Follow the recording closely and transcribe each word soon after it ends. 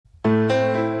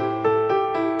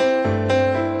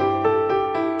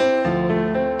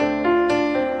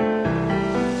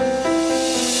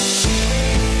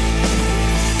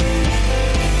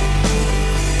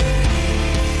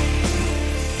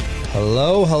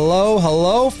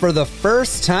hello for the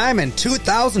first time in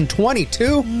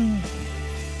 2022.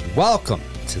 Welcome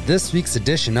to this week's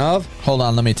edition of Hold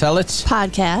On, Let Me Tell It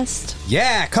podcast.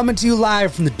 Yeah, coming to you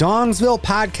live from the Dongsville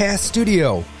Podcast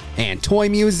Studio and Toy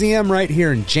Museum right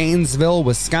here in Janesville,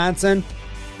 Wisconsin.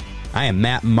 I am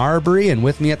Matt Marbury, and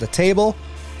with me at the table,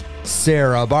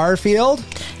 Sarah Barfield.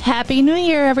 Happy New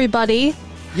Year, everybody.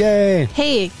 Yay.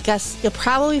 Hey, guess you'll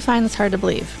probably find this hard to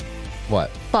believe, What?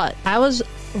 but I was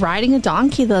riding a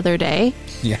donkey the other day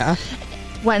Yeah?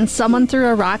 when someone threw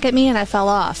a rock at me and I fell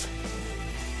off.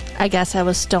 I guess I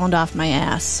was stoned off my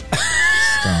ass.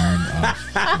 Stone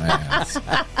off my ass.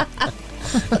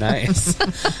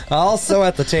 Nice. Also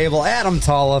at the table, Adam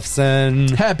Tollefson.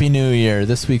 Happy New Year.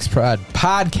 This week's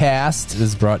podcast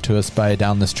is brought to us by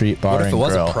Down the Street Bar What if and it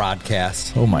was Grill. a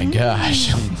prodcast? Oh my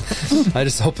gosh. I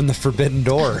just opened the forbidden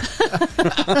door.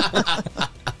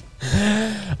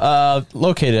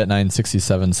 Located at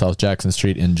 967 South Jackson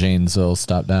Street in Janesville.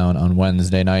 Stop down on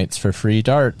Wednesday nights for free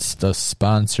darts. The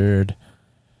sponsored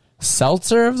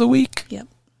seltzer of the week. Yep.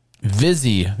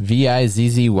 Vizzy,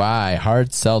 V-I-Z-Z-Y,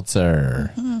 hard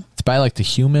seltzer. It's by like the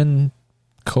Human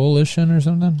Coalition or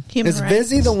something. Human Is rights.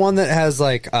 Vizzy the one that has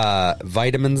like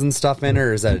vitamins and stuff in it,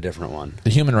 or is that a different one?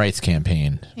 The Human Rights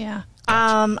Campaign. Yeah.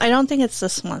 I don't think it's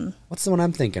this one. What's the one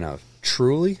I'm thinking of?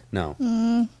 Truly? No.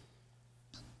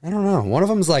 I don't know. One of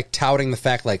them's like touting the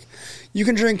fact like you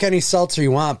can drink any seltzer you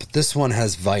want, but this one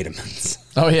has vitamins.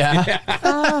 Oh, yeah?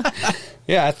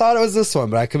 Yeah, I thought it was this one,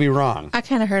 but I could be wrong. I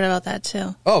kind of heard about that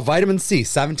too. Oh, vitamin C,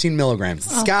 17 milligrams.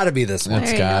 It's got to be this one.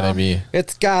 It's There you gotta go. be.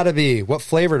 It's got to be. What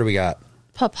flavor do we got?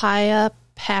 Papaya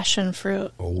passion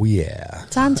fruit. Oh, yeah.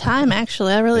 It's on time,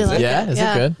 actually. I really like Yeah? it. Is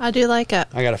it good? I do like it.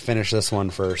 I got to finish this one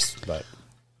first, but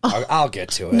I'll get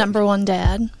to it. Number one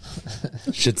dad.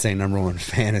 Should say number one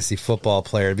fantasy football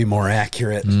player. It'd be more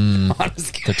accurate.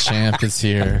 Honestly. The champ is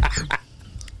here.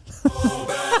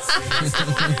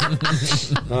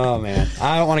 Oh, man.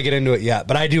 I don't want to get into it yet,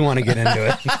 but I do want to get into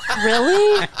it.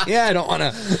 Really? Yeah, I don't want to.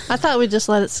 I thought we just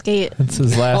let it skate. It's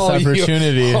his last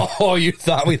opportunity. You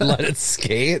thought we'd let it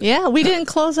skate? Yeah, we didn't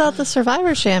close out the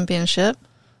Survivor Championship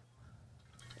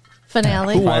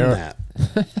finale. Who won that?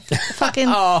 Fucking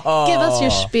give us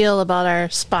your spiel about our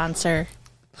sponsor.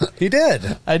 He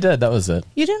did. I did. That was it.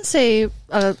 You didn't say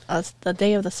the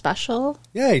day of the special.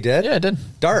 Yeah, he did. Yeah, I did.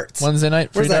 Darts. Wednesday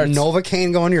night, free Where's that darts.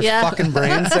 Novocaine going to your Yeah. fucking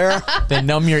brain, Sarah? They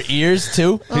numb your ears,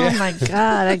 too. Oh my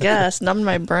god! I guess numbed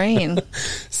my brain.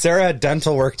 Sarah had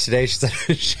dental work today. She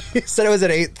said it was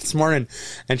at 8 this morning,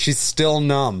 and she's still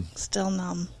numb. Still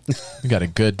numb. You got a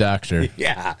good doctor.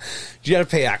 Yeah. Did you got to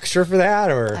pay extra for that,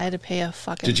 or I had to pay a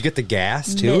fucking. did you get the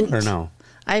gas too, Mint. or no?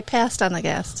 I passed on the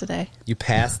gas today. You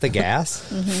passed the gas?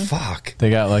 Fuck.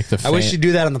 They got like the. I wish you'd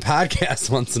do that on the podcast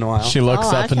once in a while. She looks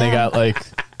Oh, up and they got like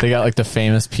the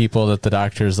famous people that the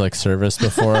doctors like serviced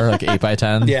before, like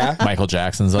 8x10. Yeah. Michael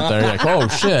Jackson's up there. You're like, oh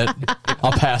shit,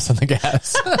 I'll pass on the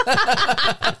gas.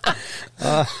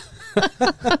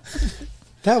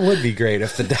 That would be great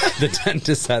if the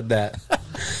dentist had that.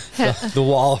 The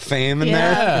wall of fame in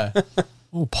Yeah. Yeah.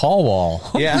 Ooh, Paul Wall.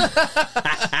 there.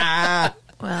 Yeah.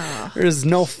 Wow. There's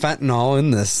no fentanyl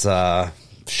in this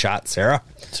shot, Sarah.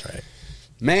 That's right.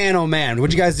 Man, oh man,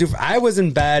 what'd you guys do? I was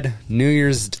in bed New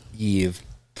Year's Eve,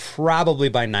 probably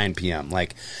by 9 p.m.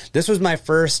 Like, this was my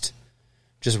first,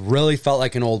 just really felt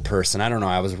like an old person. I don't know.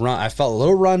 I felt a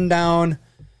little run down.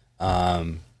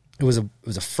 It was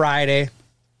a Friday.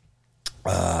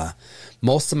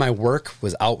 Most of my work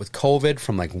was out with COVID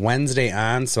from like Wednesday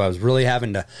on, so I was really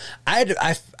having to.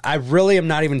 I really am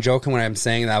not even joking when I'm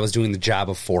saying that I was doing the job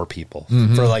of 4 people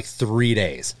for like 3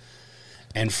 days.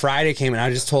 And Friday came, and I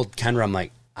just told Kendra, I'm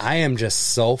like, I am just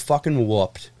so fucking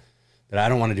whooped that I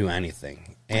don't want to do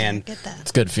anything. And Get that.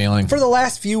 It's a good feeling. for the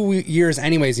last few years,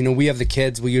 anyways, you know, we have the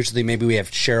kids. We usually maybe we have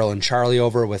Cheryl and Charlie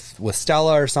over with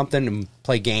Stella or something and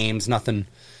play games. Nothing.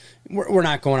 We're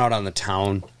not going out on the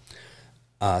town.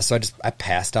 So I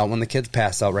passed out when the kids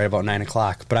passed out right about 9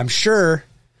 o'clock. But I'm sure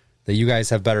that you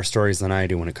guys have better stories than I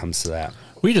do when it comes to that.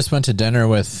 We just went to dinner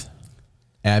with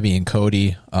Abby and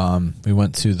Cody. We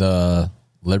went to the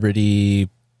Liberty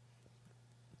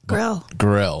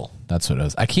Grill. That's what it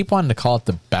was. I keep wanting to call it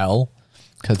the Bell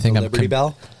because I think I'm Liberty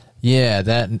Bell? Yeah,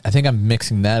 that I think I'm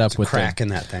mixing that up with Crack in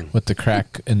that thing. with the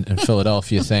crack in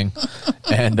Philadelphia thing,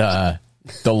 and the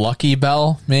Lucky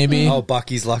Bell maybe. Oh,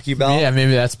 Bucky's Lucky Bell? Yeah,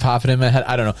 maybe that's popping in my head.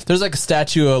 I don't know. There's like a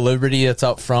Statue of Liberty that's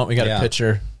out front. We got Yeah. a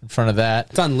picture in front of that.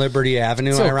 It's on Liberty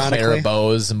Avenue, So ironically. Clara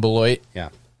Bowes and Beloit. Yeah.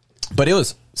 But it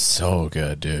was so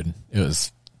good, dude. It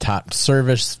was top.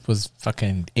 Service was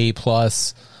fucking A+.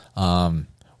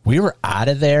 We were out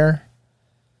of there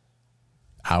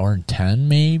hour and 10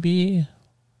 maybe.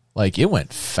 Like, it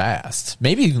went fast.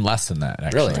 Maybe even less than that,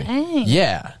 actually. Really? Dang.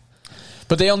 Yeah.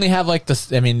 But they only have, like,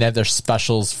 this. I mean, they have their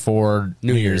specials for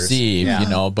New Year's Eve, Yeah. you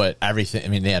know, but everything. I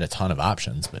mean, they had a ton of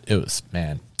options, but it was,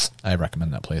 man, I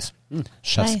recommend that place.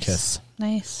 Chef's Nice. Kiss.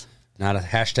 Nice. Not a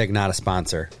hashtag, not a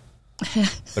sponsor.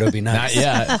 But it would be nice. Not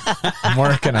yet. I'm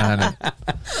working on it.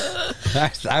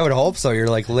 I would hope so. You're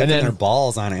like licking then- their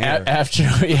balls on air. After,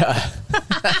 yeah.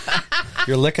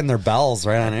 You're licking their bells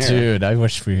right on air. Dude, I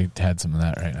wish we had some of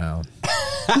that right now.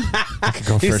 I could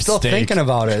go for He's a still steak. thinking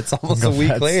about it. It's almost a Go week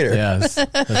for that- later. Yes.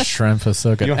 The shrimp was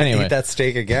so good. You want Anyway. to eat that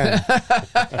steak again.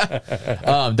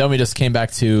 Then we just came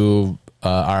back to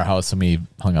our house and we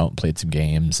hung out and played some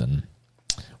games and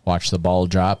watched the ball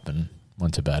drop and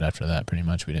went to bed after that. Pretty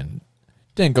much, we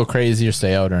didn't go crazy or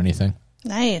stay out or anything.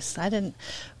 Nice. I didn't.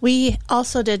 We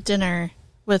also did dinner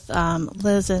with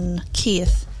Liz and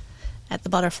Keith at the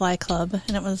Butterfly Club,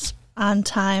 and it was on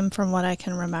time from what I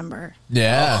can remember.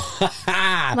 Yeah,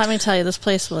 Let me tell you, this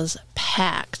place was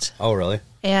packed, Oh, really?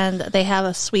 and they have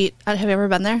a suite. Have you ever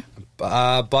been there?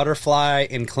 Butterfly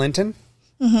in Clinton?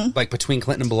 Like between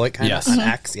Clinton and Beloit, kind Yes. of? On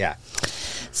X? Yeah.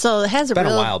 So it has a Been a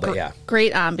real while, but yeah.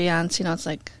 great ambiance. You know, it's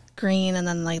like green, and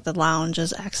then like the lounge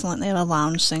is excellent. They have a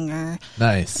lounge singer.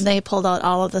 nice. They pulled out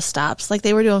all of the stops. Like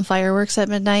they were doing fireworks at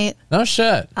midnight. No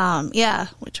shit. Yeah,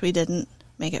 which we didn't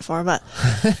make it for, but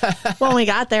when we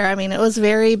got there, I mean, it was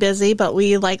very busy, but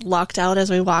we like lucked out as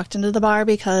we walked into the bar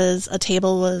because a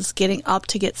table was getting up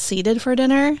to get seated for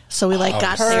dinner. So we like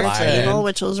got their perfect. table,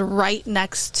 which was right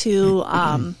next to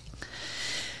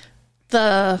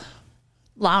the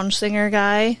lounge singer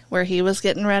guy where he was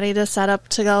getting ready to set up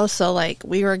to go. So like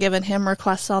we were giving him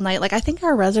requests all night. Like I think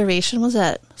our reservation was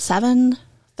at 7:30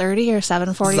 or It's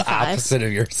 7:45. the opposite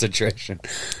of your situation.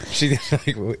 She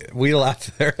like, we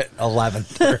left there at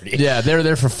 11:30. Yeah, they were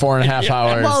there for 4.5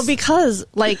 hours. Well, because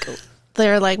like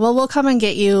they're like, well, we'll come and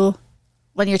get you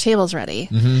when your table's ready.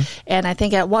 And I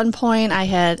think at one point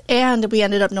we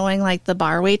ended up knowing like the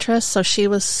bar waitress, so she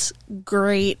was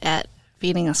great at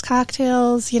feeding us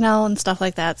cocktails, you know, and stuff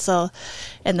like that. So,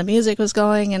 and the music was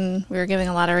going and we were giving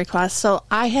a lot of requests. So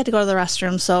I had to go to the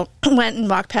restroom. So went and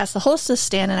walked past the hostess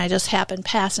stand and I just happened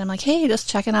past and I'm like, hey, just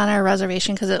checking on our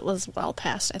reservation because it was well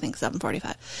past, I think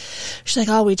 7:45. She's like,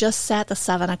 oh, we just sat the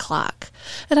 7 o'clock.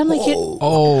 And I'm like,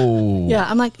 oh, yeah,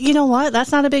 I'm like, you know what?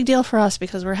 That's not a big deal for us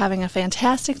because we're having a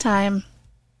fantastic time.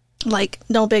 Like,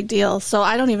 no big deal. So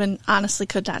I don't even, honestly,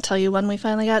 could not tell you when we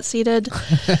finally got seated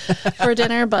for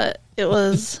dinner, but it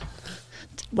was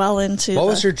well into What the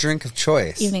was your drink of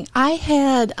choice? evening. I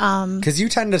had, Because you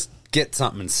tend to get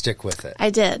something and stick with it.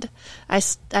 I did. I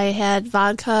had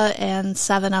vodka and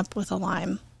 7-Up with a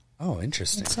lime. Oh,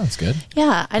 interesting. sounds good.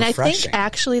 Yeah, and I Refreshing. think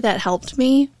actually that helped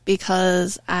me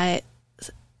because I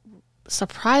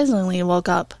surprisingly woke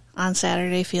up on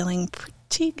Saturday feeling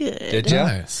pretty good. Did you?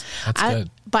 Nice. That's good.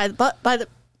 By the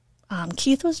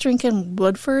Keith was drinking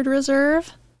Woodford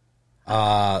Reserve.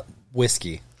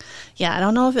 Whiskey. Yeah, I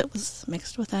don't know if it was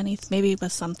mixed with maybe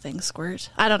with something squirt.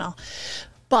 I don't know.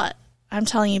 But I'm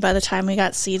telling you, by the time we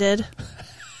got seated,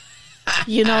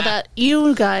 you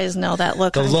guys know that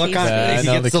look The on look Keith's on Yeah, I he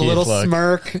know gets the a little Keith look.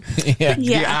 smirk. Yeah. The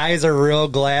Yeah. eyes are real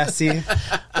glassy.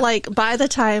 Like, by the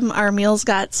time our meals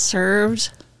got served,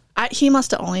 he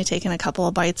must have only taken a couple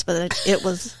of bites, but it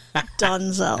was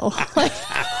donezo. Like,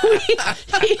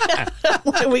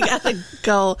 we gotta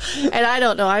go. And I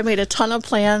don't know, I made a ton of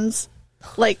plans.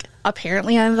 Like,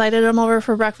 apparently I invited him over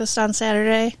for breakfast on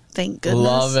Saturday. Thank goodness.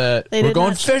 Love it. They We're did going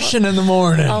not show up. fishing in the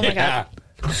morning. Oh, my Yeah.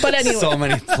 God. But anyway. So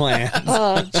many plans.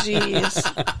 Oh, jeez.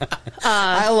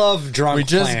 I love drunk We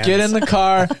just plans. get in the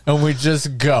car and we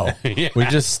just go. We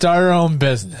just start our own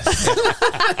business.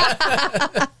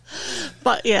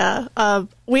 But yeah,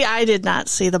 I did not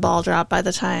see the ball drop by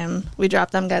the time we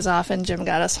dropped them guys off and Jim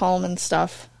got us home and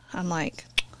stuff. I'm like,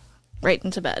 right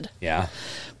into bed. Yeah.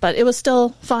 But it was still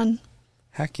fun.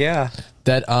 Heck yeah.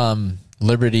 That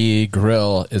Liberty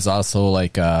Grill is also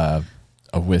like a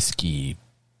whiskey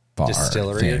bar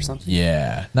Distillery or thing. something?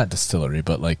 Yeah, not distillery,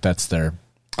 but like that's their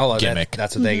Oh, gimmick.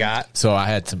 that's what they got. So I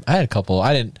had a couple.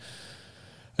 I didn't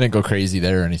go crazy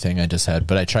there or anything.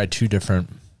 But I tried 2 different.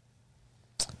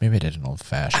 Maybe I did an old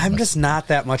fashioned. I'm just not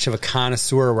that much of a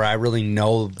connoisseur where I really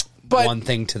know But- one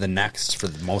thing to the next for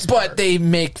the most part. But they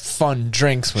make fun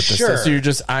drinks with this Sure. stuff. So you're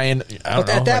just eyeing. I don't But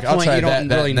know. at that like, I'll point, try you don't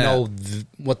that, really and that. know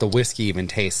what the whiskey even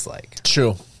tastes like.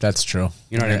 True, that's true.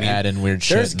 You know what I mean? Add in weird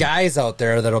shit. There's guys out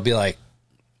there that'll be like,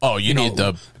 Oh, you need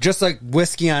the. just like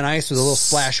whiskey on ice with a little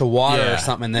splash of water Yeah. or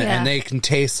something, Yeah. and they can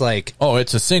taste like. Oh,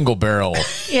 it's a single barrel,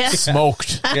 Yeah.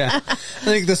 smoked. Yeah, I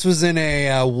think this was in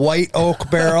a white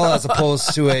oak barrel as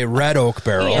opposed to a red oak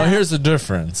barrel. Yeah. Oh, here's the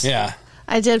difference. Yeah.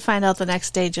 I did find out the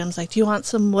next day. Jim's like, "Do you want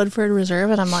some Woodford Reserve?"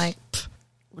 And I'm like,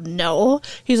 "No."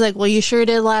 He's like, "Well, you sure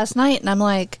did last night." And I'm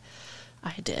like,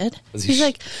 "I did." He's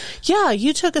like, "Yeah,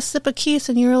 you took a sip of Keith's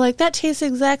and you were like, that tastes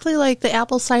exactly like the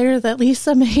apple cider that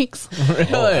Lisa makes."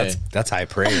 Really? That's high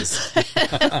praise.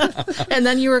 And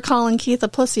then you were calling Keith a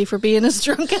pussy for being as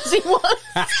drunk as he was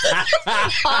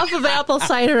off of apple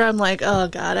cider. I'm like, oh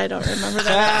God, I don't remember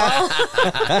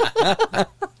that at all.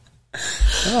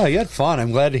 Oh, you had fun.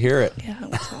 I'm glad to hear it. Yeah, it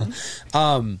was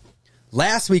fun.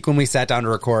 Last week when we sat down to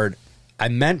record, I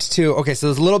meant to. Okay, so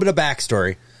there's a little bit of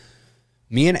backstory.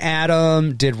 Me and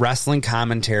Adam did wrestling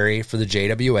commentary for the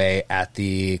JWA at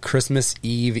the Christmas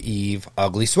Eve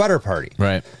Ugly Sweater Party.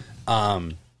 Right.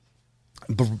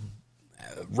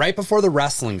 Right before the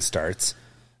wrestling starts,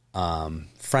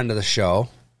 friend of the show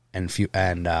and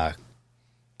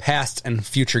past and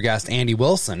future guest Andy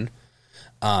Wilson,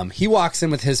 he walks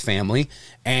in with his family,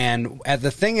 and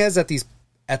the thing is at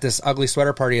this Ugly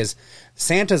Sweater Party is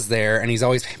Santa's there, and he's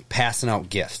always passing out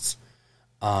gifts.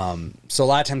 So a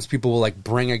lot of times people will like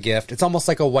bring a gift. It's almost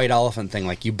like a white elephant thing.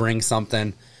 Like you bring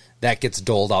something that gets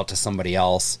doled out to somebody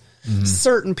else. Mm-hmm.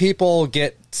 Certain people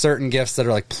get certain gifts that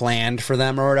are like planned for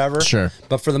them or whatever. Sure.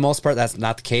 But for the most part, that's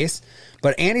not the case.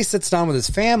 But Andy sits down with his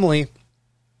family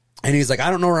and he's like,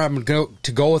 I don't know where I'm going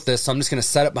to go with this. So I'm just going to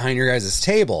set it behind your guys'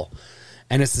 table.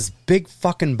 And it's this big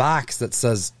fucking box that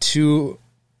says $2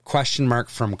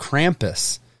 from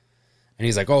Krampus. And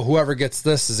he's like, oh, whoever gets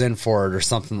this is in for it or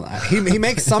something. He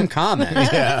makes some comment.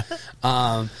 Yeah.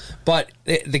 But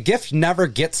the gift never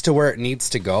gets to where it needs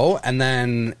to go. And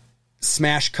then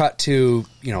smash cut to,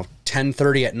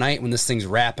 10:30 at night when this thing's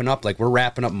wrapping up. Like we're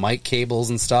wrapping up mic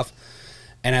cables and stuff.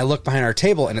 And I look behind our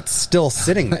table and it's still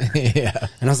sitting there. Yeah.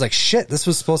 And I was like, shit, this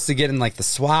was supposed to get in like the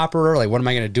swapper. Like, what am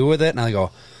I going to do with it? And I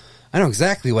go, I know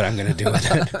exactly what I'm going to do with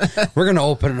it. We're going to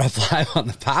open it up live on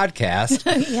the podcast.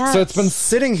 Yes. So it's been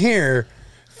sitting here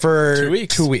for 2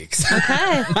 weeks. 2 weeks.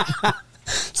 Okay.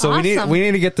 So Awesome. we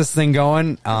need to get this thing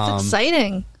going. It's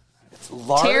exciting. It's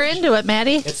large. Tear into it,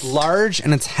 Maddie. It's large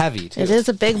and it's heavy too. It is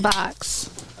a big box.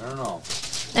 I don't know.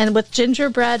 And with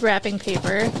gingerbread wrapping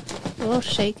paper. Oh,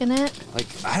 shaking it. Like,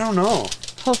 I don't know.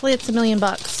 Hopefully it's $1 million.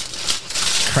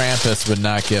 Krampus would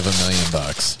not give $1 million.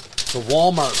 The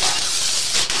Walmart box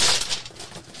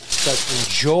says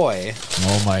enjoy.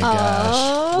 Oh my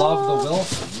gosh. Love the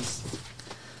Wilsons.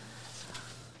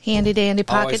 Handy dandy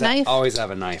pocket always knife. Always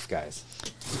have a knife, guys.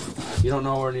 You don't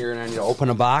know when you're going to need to open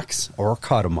a box or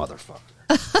cut a motherfucker.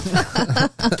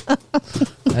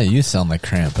 Hey, you sound like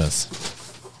Krampus.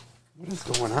 What is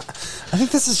going on? I think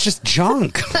this is just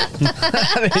junk.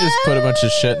 They just put a bunch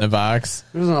of shit in a box.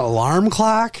 There's an alarm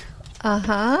clock.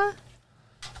 Uh-huh.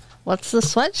 What's the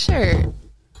sweatshirt?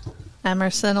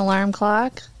 Emerson alarm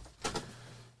clock.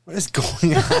 What is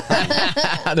going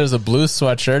on? There's a blue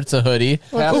sweatshirt. It's a hoodie.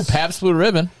 Pabst. Ooh, Pabst Blue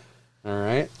Ribbon. All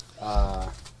right.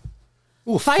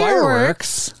 Ooh,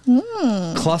 Fireworks.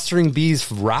 Clustering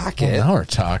Bees rocket. Now we're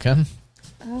talking.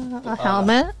 A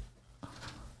helmet.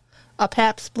 A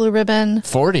Pabst Blue Ribbon.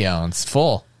 40 ounce,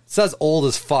 full. Says old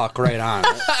as fuck right on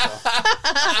it.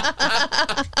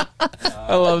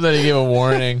 I love that he gave a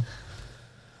warning.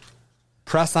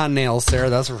 Press on nails, Sarah.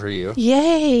 That's for you.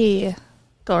 Yay.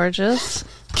 Gorgeous.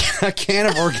 A can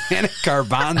of organic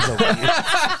garbanzo beans.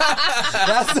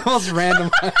 That's the most random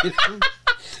item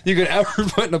you could ever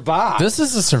put in a box. This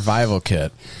is a survival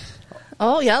kit.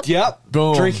 Oh, yep. Yep.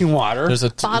 Boom. Drinking water.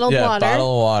 Bottled water.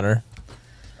 Bottle of water.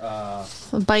 A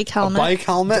bike helmet. Bike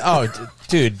helmet. Oh,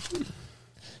 dude.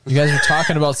 You guys are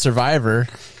talking about Survivor.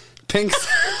 Pink.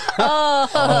 A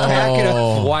packet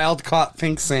of wild caught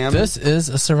pink salmon. This is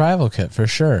a survival kit for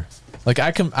sure. Like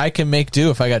I can make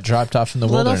do if I got dropped off in the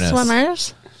Little wilderness.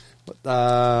 swimmers.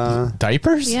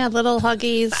 Diapers? Yeah, little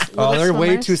huggies. Oh, little they're way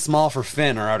swimmers. too small for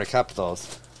Finn, or I would have kept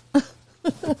those.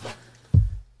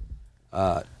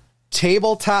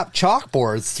 Tabletop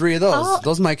chalkboards, 3 of those. Oh,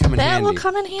 those might come in That handy. will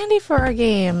come in handy for our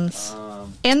games.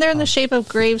 And they're in the shape of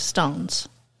gravestones.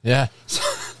 Yeah.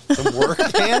 Some work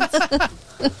pants.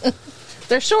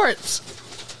 They're shorts.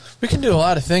 We can do a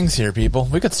lot of things here, people.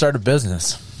 We could start a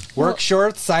business. Work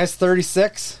shorts, size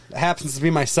 36. It happens to be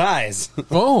my size.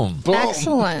 Boom. Boom.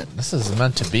 Excellent. This is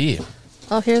meant to be.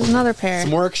 Oh, here's another pair.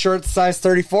 Some work shorts, size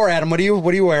 34. Adam, what are you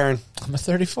wearing? I'm a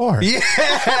 34. Yeah.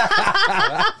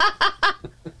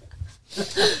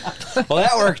 Well,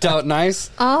 that worked out nice.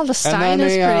 Oh, the stein and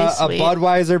is then pretty a sweet.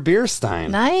 Budweiser beer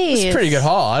stein. Nice. It's a pretty good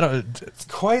haul. I don't. It's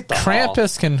quite the haul.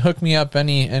 Krampus can hook me up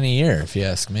any year if you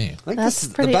ask me. I think That's this is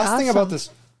the pretty best thing about awesome. this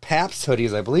Pabst hoodie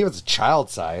is I believe it's a child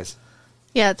size.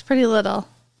 Yeah, it's pretty little.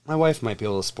 My wife might be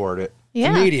able to sport it.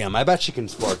 Yeah. Medium. I bet she can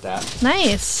sport that.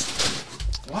 Nice.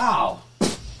 Wow.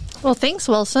 Well, thanks,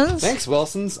 Wilson's. Thanks,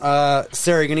 Wilson's.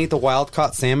 Sarah, you gonna eat the wild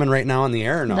caught salmon right now on the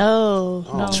air or no?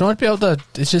 No. She won't be able to.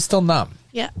 It's just still numb.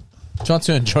 Yeah. She wants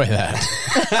to enjoy that.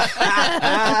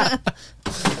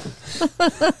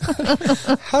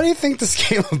 How do you think this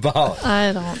came about?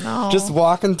 I don't know. Just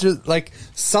walking through, like,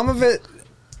 some of it,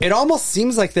 it almost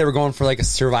seems like they were going for, like, a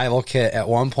survival kit at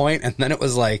one point, and then it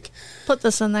was like, put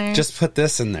this in there. just put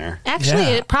this in there. Actually, Yeah.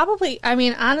 it probably, I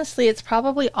mean, honestly, it's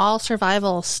probably all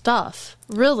survival stuff.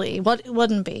 Really. What it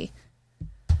wouldn't be.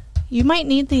 You might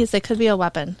need these. They could be a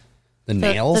weapon. The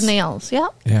nails? The nails,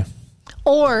 yep. Yeah.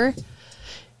 Or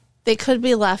they could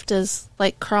be left as,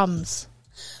 like, crumbs.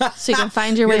 So you can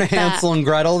find your You're way gonna back. Hansel and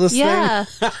Gretel this Yeah.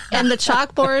 thing? And the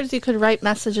chalkboards you could write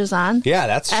messages on. Yeah,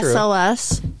 that's true.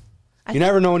 SOS. You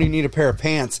never know when you need a pair of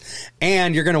pants,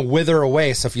 and you're going to wither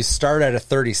away. So if you start at a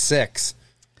 36,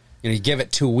 you give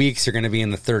it 2 weeks, you're going to be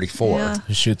in the 34. Yeah.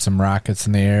 You shoot some rockets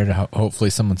in the air to hopefully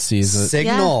someone sees it.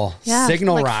 Signal, Yeah.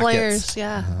 signal like rockets, flares.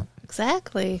 Yeah.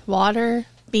 Exactly. Water,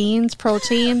 beans,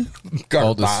 protein.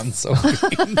 garbanzo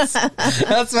beans.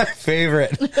 That's my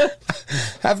favorite.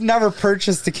 I've never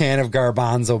purchased a can of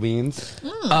garbanzo beans.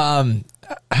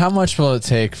 How much will it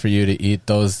take for you to eat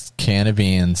those can of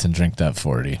beans and drink that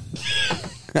 40?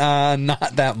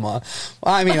 Not that much.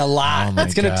 Well, I mean, a lot. Oh my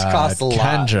It's going to God. cost a lot.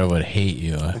 Kendra would hate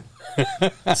you.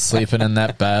 Sleeping in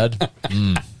that bed?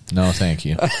 No, thank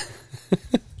you.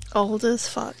 Old as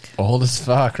fuck. Old as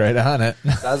fuck, right on it.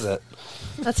 Does it?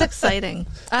 That's exciting.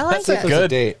 I like That's a it. good- There's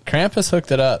date. Krampus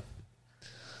hooked it up.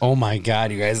 Oh my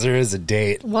God, you guys! There is a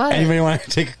date. What? Anybody want to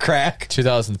take a crack?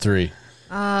 2003.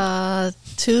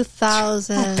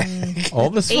 2018.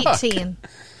 Old as fuck.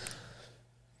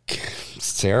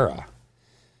 Sarah,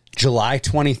 July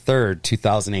 23rd,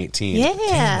 2018.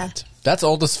 Yeah. That's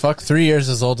old as fuck. 3 years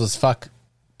is old as fuck.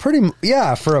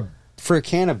 Yeah, for a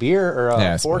can of beer or a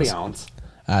Yeah, I 40 suppose. ounce.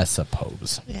 I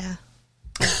suppose. Yeah.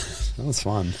 That was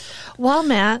fun. Well,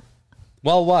 Matt,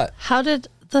 Well, what? how did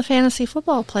the fantasy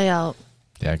football play out?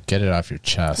 Yeah, get it off your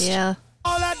chest. Yeah.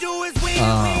 All I do is win,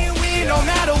 win, no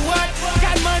matter what.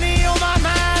 Got money on my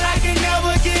mind, I can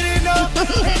never get enough.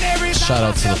 And every time Shout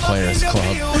out to the I step up Players in the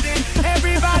Club. building,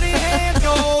 everybody hands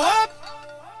go up.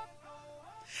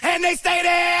 And they stay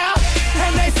there.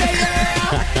 And they stay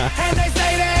there. And they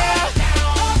stay there.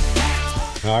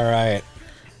 All right.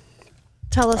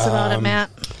 Tell us about it, Matt.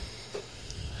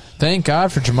 Thank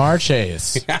God for Jamar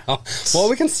Chase. Well,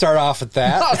 we can start off with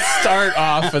that. I'll start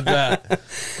off with that.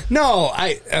 No,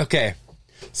 okay.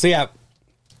 So yeah,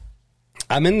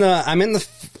 I'm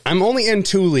only in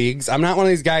 2 leagues. I'm not one of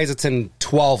these guys that's in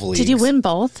 12 leagues. Did you win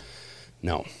both?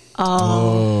 No.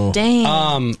 Oh, dang.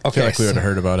 I Okay. feel like we would have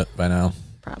heard about it by now.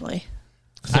 Probably.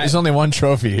 There's only one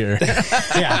trophy here.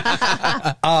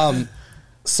 yeah.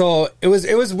 So it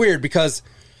was weird because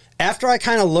after I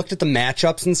kind of looked at the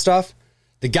matchups and stuff,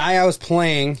 the guy I was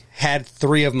playing had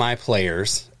 3 of my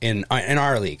players in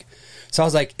our league. So I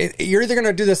was like, you're either going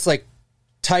to do this like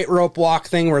tightrope walk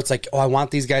thing where it's like, oh, I want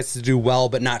these guys to do well,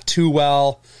 but not too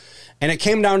well. And it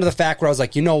came down to the fact where I was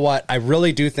like, you know what? I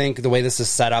really do think the way this is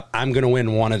set up, I'm going to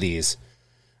win one of these.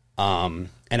 And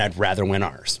I'd rather win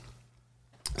ours.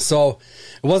 So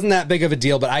it wasn't that big of a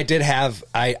deal, but I did have,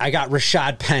 I got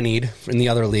Rashad Pennied in the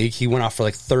other league. He went off for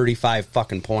like 35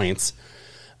 fucking points.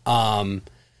 But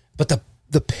the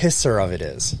pisser of it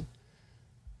is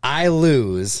I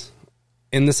lose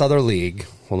in this other league.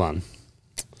 Hold on.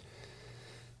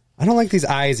 I don't like these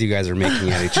eyes you guys are making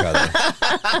at each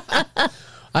other.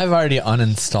 I've already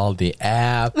uninstalled the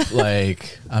app.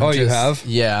 Like, You have?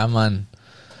 Yeah, I'm in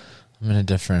a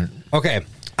different. Okay.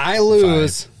 I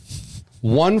lose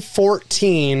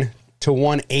 114 to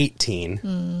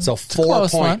 118. So 4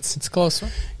 Close points. one. It's close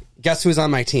one. Guess who's on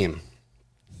my team?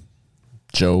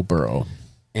 Joe Burrow.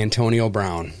 Antonio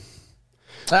Brown.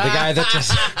 The guy that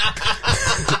just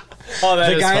Oh,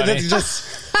 that the guy that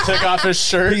just took off his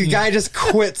shirt. the guy just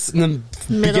quits in the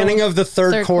beginning of the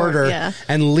third quarter yeah.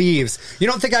 and leaves. You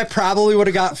don't think I probably would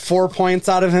have got 4 points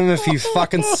out of him if he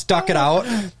fucking stuck it out?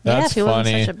 Yeah, That's if he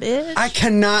funny. wasn't such a bitch. I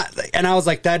cannot, and I was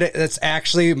like, that's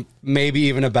actually maybe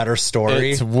even a better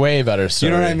story. It's way better.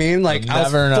 You know what I mean? Like, You'll I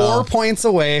was never know. 4 points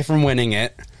away from winning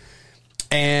it,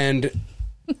 and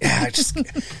yeah,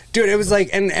 dude, it was like,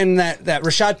 and that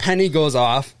Rashad Penny goes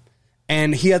off,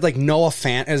 and he had like Noah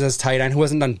Fant as his tight end who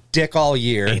hasn't done dick all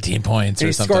year. 18 points And or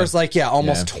he something. scores like,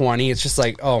 almost 20. It's just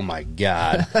like, oh my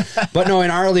God. But no, in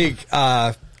our league,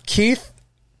 Keith,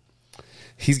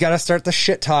 he's got to start the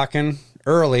shit talking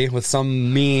early with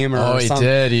some meme or Oh, he something.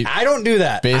 did. I don't do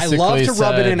that. I Basically love to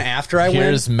rub it said, in after I win.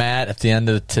 Here's Matt at the end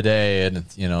of today, and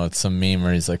it's some meme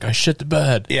where he's like, "I shit the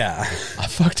bed. Yeah. I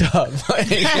fucked up." Like,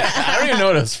 I don't even know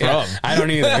what it's from. Yeah, I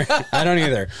don't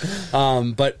either.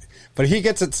 But he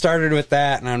gets it started with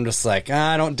that, and I'm just like,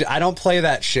 I don't play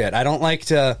that shit. I don't like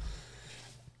to.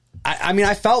 I mean,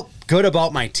 I felt good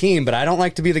about my team, but I don't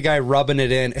like to be the guy rubbing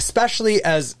it in, especially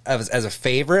as a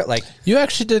favorite. Like, You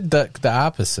actually did the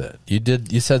opposite.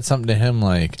 You said something to him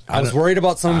like, I was worried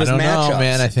about some of his I don't matchups. know,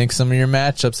 man. I think some of your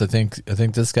matchups. I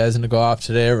think this guy's going to go off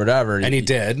today or whatever. And he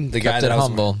did. The guy kept that it I was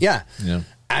humble. Yeah. Yeah.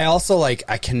 I also I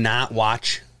cannot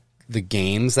watch the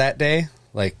games that day.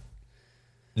 Like,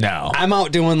 No. I'm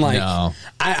out doing No.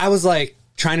 I was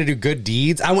trying to do good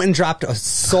deeds. I went and dropped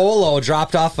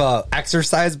off a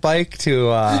exercise bike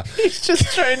to He's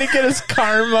just trying to get his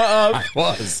karma up. I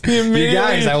was. He You immediately-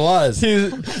 guys, I was.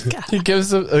 He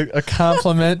gives a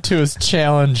compliment to his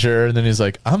challenger, and then he's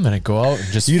like, "I'm going to go out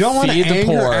and just You don't want to feed the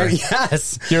anger. poor."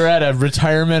 Yes. You're at a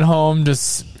retirement home,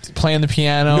 just playing the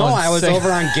piano. No, and I was sing-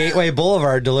 over on Gateway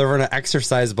Boulevard delivering an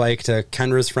exercise bike to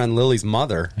Kendra's friend Lily's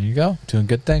mother. There you go, doing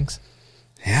good things.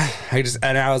 Yeah,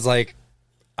 I was like,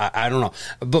 I don't know,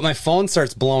 but my phone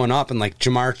starts blowing up, and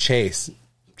Jamar Chase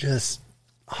just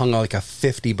hung like a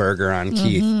 50 burger on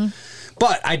Keith.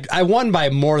 But I won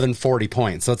by more than 40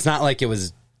 points, so it's not like it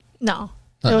was. No,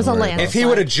 it was a worry landslide. If he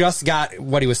would have just got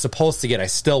what he was supposed to get, I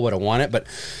still would have won it. But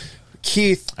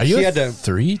Keith, Are you he a had to.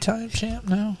 3-time champ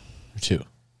now? Or 2?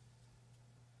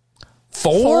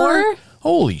 4?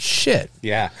 Holy shit.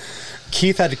 Yeah.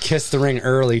 Keith had to kiss the ring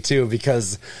early, too,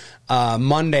 because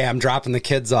Monday I'm dropping the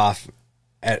kids off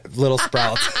at Little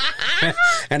Sprouts.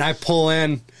 And I pull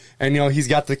in, and, he's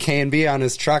got the K&B on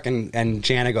his truck, and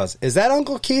Jana goes, "Is that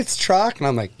Uncle Keith's truck?" And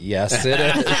I'm like, "Yes, it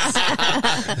is."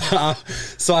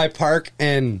 So I park,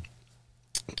 and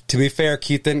to be fair,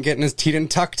 Keith didn't he didn't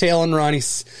tuck tail and run.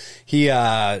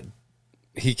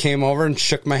 He came over and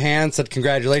shook my hand, said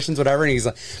congratulations, whatever. And he's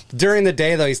like, during the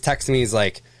day though, he's texting me. He's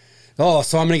like, "Oh,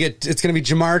 so it's going to be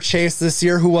Jamar Chase this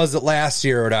year. Who was it last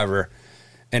year or whatever?"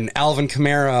 And Alvin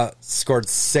Kamara scored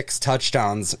 6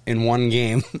 touchdowns in one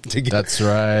game to get. That's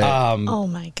right. Oh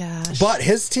my gosh! But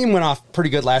his team went off pretty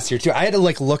good last year too. I had to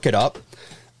look it up.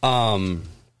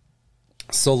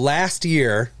 So last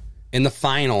year in the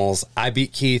finals, I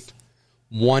beat Keith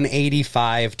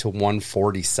 185 to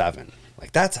 147.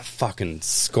 That's a fucking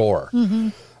score.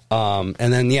 And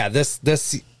then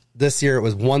this year it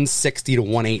was 160 to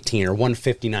 118 or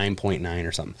 159.9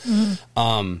 or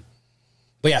something.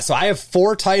 But yeah, so I have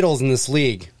 4 titles in this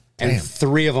league, and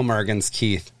 3 of them are against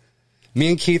Keith. Me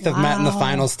and Keith have met in the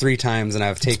finals 3 times, and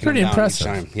I've taken pretty him down impressive.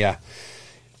 each time. Yeah.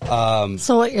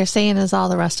 So what you're saying is all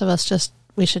the rest of us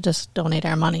we should just donate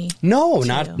our money. No, to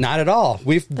not at all.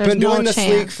 We've There's been doing no this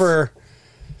chance. league for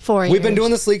 4 years. we've been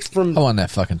doing this league from I won that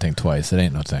fucking thing twice. It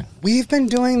ain't no thing. we've been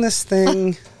doing this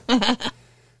thing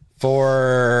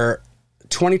for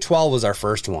 2012 was our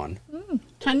first one.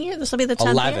 10 years. This will be the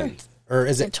 10th 11th. year. Or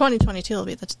is it? 2022 will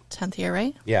be the 10th year,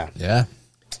 right? Yeah. Yeah.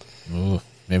 Ooh,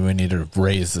 maybe we need to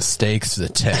raise the stakes for the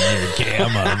 10-year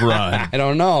gamma run. I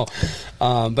don't know.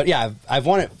 But yeah, I've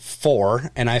won it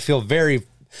 4, and I feel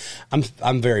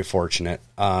I'm very fortunate.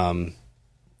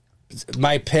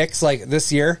 My picks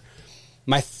this year,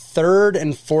 my 3rd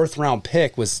and 4th round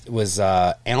pick was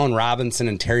Allen Robinson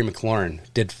and Terry McLaurin.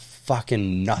 Did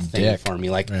fucking nothing for me.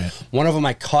 Right. One of them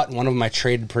I cut, one of them I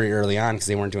traded pretty early on because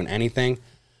they weren't doing anything.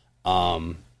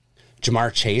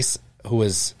 Jamar Chase, who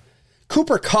was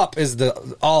Cooper Kupp, is the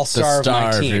all-star of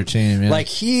my team. Of your team,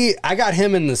 yeah. I got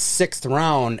him in the 6th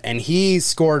round, and he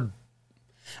scored.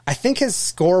 I think his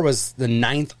score was the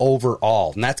 9th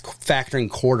overall, and that's factoring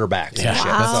quarterbacks. Yeah. And shit.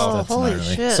 Wow, that's holy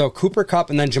gnarly. shit. So Cooper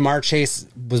Kupp and then Jamar Chase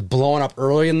was blowing up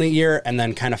early in the year, and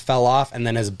then kind of fell off, and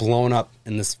then has blown up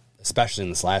especially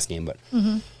in this last game. But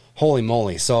holy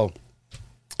moly! So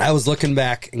I was looking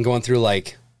back and going through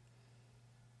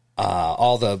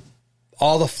all the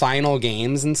final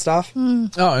games and stuff.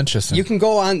 Oh, interesting. You can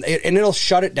go on, and it'll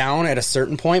shut it down at a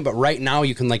certain point. But right now,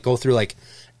 you can go through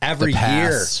every The year,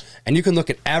 past. and you can look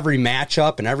at every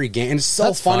matchup and every game. And it's so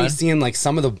That's funny fun. seeing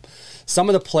some of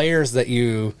the players that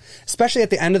you, especially at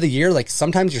the end of the year,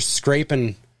 sometimes you're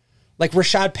scraping,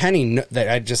 Rashad Penny that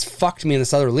I just fucked me in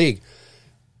this other league.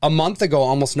 A month ago,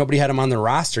 almost nobody had him on their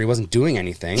roster. He wasn't doing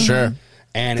anything. Sure.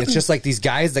 And it's just these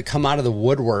guys that come out of the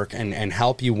woodwork and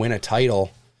help you win a title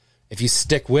if you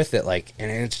stick with it.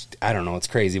 And it's, I don't know, it's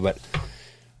crazy. But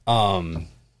I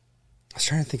was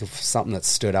trying to think of something that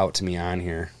stood out to me on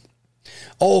here.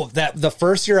 Oh, that the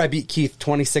first year I beat Keith,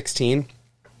 2016,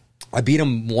 I beat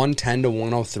him 110 to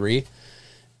 103.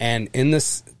 And in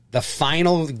this the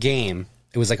final game,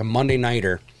 it was like a Monday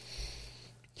nighter.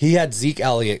 He had Zeke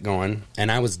Elliott going,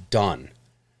 and I was done.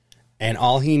 And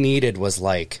all he needed was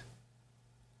like,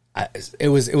 it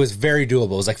was very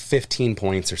doable. It was like 15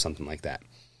 points or something like that.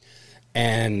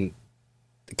 And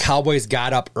the Cowboys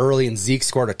got up early, and Zeke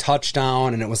scored a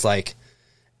touchdown, and it was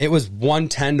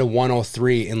 110 to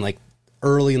 103 in like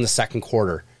early in the second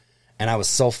quarter. And I was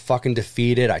so fucking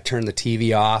defeated. I turned the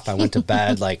TV off. I went to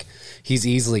bed. Like, he's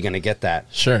easily going to get that.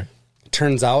 Sure.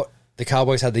 Turns out the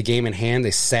Cowboys had the game in hand.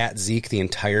 They sat Zeke the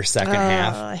entire second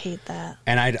half. Oh, I hate that.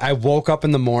 And I woke up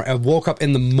in the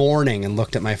morning and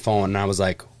looked at my phone, and I was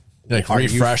like, Like are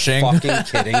refreshing. you fucking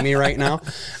kidding me right now?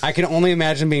 I can only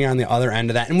imagine being on the other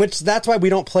end of that. And that's why we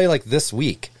don't play like this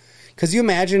week. Because you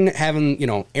imagine having,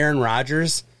 Aaron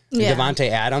Rodgers, and Devontae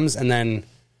Adams, and then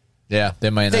Yeah, they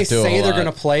might not they do say a they're lot.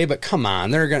 going to play, but come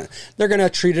on, they're gonna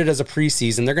treat it as a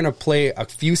preseason. They're gonna play a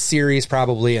few series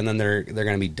probably, and then they're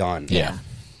gonna be done. Yeah.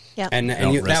 Yeah. And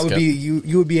Don't that risk would it. be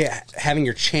you would be having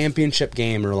your championship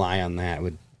game rely on that. It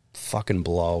would fucking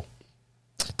blow.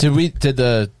 Did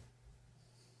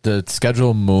the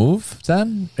schedule move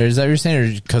then? Or is that what you're saying?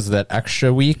 Or because of that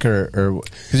extra week? Or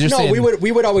because you're No, saying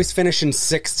we would always finish in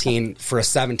 16 for a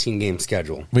 17 game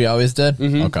schedule. we always did?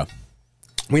 Mm-hmm. Okay.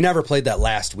 We never played that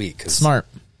last week. 'Cause, Smart.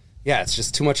 Yeah, it's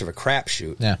just too much of a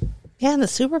crapshoot. Yeah. Yeah, and the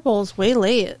Super Bowl is way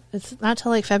late. It's not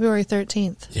till like February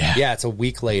 13th. Yeah. Yeah, it's a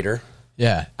week later.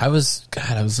 Yeah.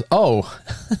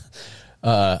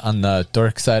 on the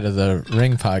Dork Side of the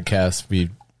Ring podcast, we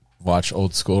watch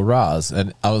Old School Raws,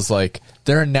 and I was like,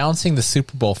 they're announcing the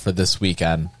Super Bowl for this week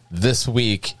in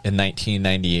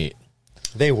 1998.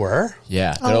 They were?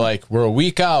 Yeah. They're like, we're a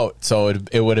week out, so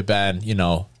it would have been,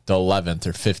 the 11th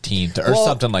or 15th or Well,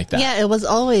 something like that. Yeah, it was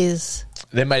always.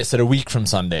 They might have said a week from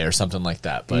Sunday or something like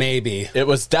that, but Maybe. it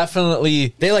was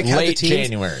definitely They had the late teams.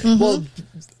 January. Well,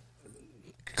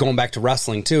 going back to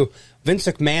wrestling too, Vince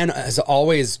McMahon has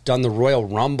always done the Royal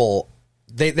Rumble.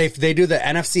 They do the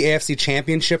NFC AFC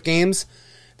championship games,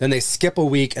 then they skip a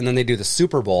week, and then they do the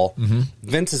Super Bowl.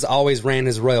 Vince has always ran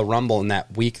his Royal Rumble in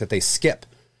that week that they skip.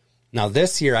 Now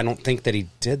this year, I don't think that he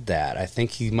did that. I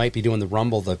think he might be doing the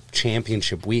Rumble the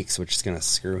championship weeks, which is going to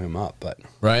screw him up. But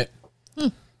Right?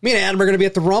 me and Adam are going to be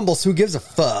at the Rumble, so who gives a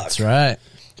fuck? That's right.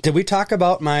 Did we talk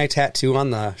about my tattoo on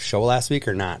the show last week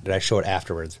or not? Did I show it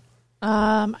afterwards?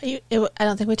 I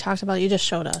don't think we talked about it. You just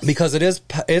showed us. Because it's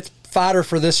fodder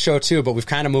for this show too, but we've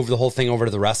kind of moved the whole thing over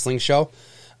to the wrestling show.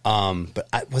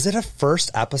 But was it a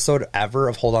first episode ever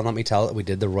of Hold On, Let Me Tell It? We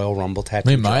did the Royal Rumble tattoo.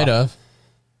 We might have.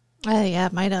 Yeah,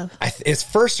 it might have. It's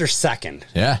first or second.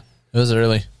 Yeah. It was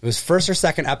early. It was first or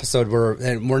second episode.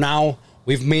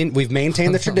 We've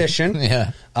maintained the tradition.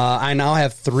 Yeah. I now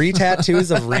have 3 tattoos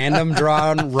of random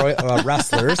drawn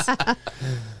wrestlers.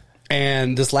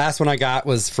 And this last one I got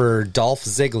was for Dolph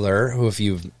Ziggler, who, if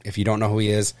you don't know who he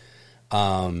is,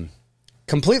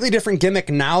 completely different gimmick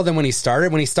now than when he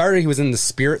started. When he started, he was in the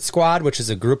Spirit Squad, which is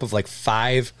a group of like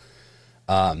 5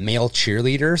 male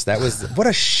cheerleaders. That was what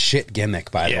a shit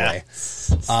gimmick, by the way.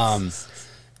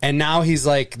 And now he's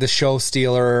like the show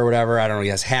stealer or whatever. I don't know. He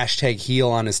has #heel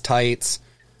on his tights.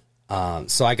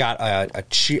 So I got a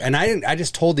cheer, and I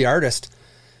just told the artist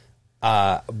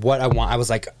what I want. I was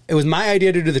like, it was my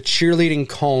idea to do the cheerleading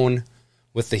cone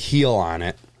with the heel on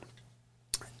it.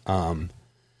 And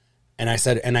I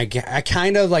said, and I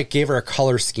kind of like gave her a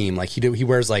color scheme. Like he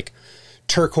wears like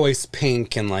turquoise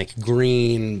pink and like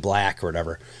green, black or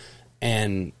whatever.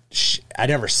 And I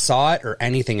never saw it or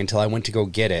anything until I went to go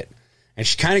get it. And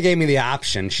she kind of gave me the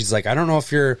option. She's like, I don't know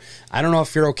if you're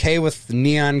okay with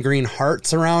neon green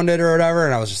hearts around it or whatever.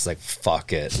 And I was just like,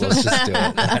 fuck it. Let's just do it.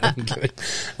 I didn't give it.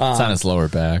 It's on his lower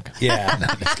back. Yeah.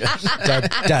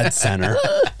 dead center.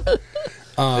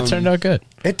 It turned out good.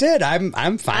 It did. I'm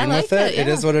fine I with like it. it, It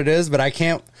yeah. is what it is, but I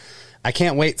can't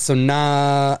wait. So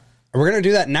we're going to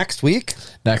do that next week.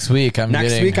 Next week, I'm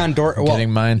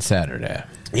getting mine Saturday.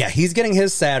 Yeah, he's getting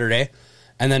his Saturday.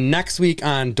 And then next week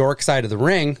on Dork Side of the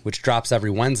Ring, which drops every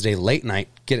Wednesday late night,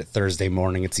 get it Thursday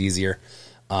morning. It's easier.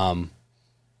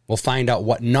 We'll find out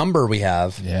what number we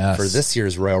have for this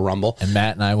year's Royal Rumble. And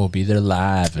Matt and I will be there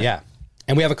live. Yeah.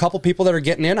 And we have a couple people that are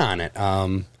getting in on it.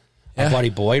 Our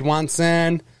buddy Boyd wants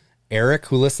in. Eric,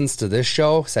 who listens to this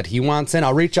show, said he wants in.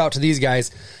 I'll reach out to these guys.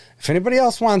 If anybody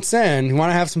else wants in, you want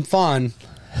to have some fun,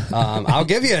 I'll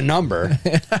give you a number,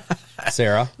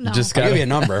 Sarah. No. You just I'll got give you a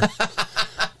number.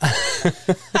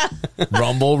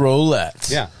 Rumble roulette.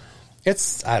 Yeah.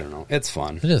 I don't know. It's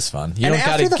fun. It is fun. You And don't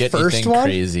got to after the get first anything one-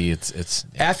 crazy. It's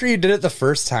After you did it the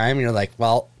first time, you're like,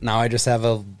 well, now I just have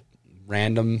a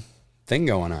random thing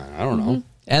going on. I don't know.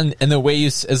 and the way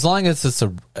as long as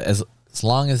it's as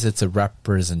long as it's a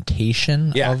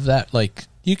representation Yeah. of that, like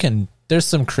there's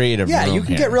some creative. Yeah, room you can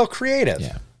here. get real creative.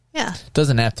 Yeah, Yeah.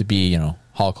 doesn't have to be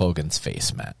Hulk Hogan's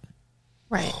face, Matt.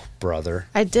 Right. Brother.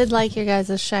 I did like your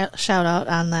guys' shout out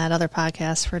on that other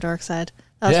podcast for Dorkside.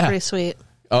 That was Yeah. pretty sweet.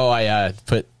 Oh, I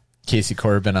put Casey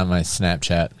Corbin on my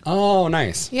Snapchat. Oh,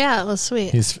 nice. Yeah, it was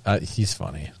sweet. He's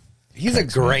funny. He's a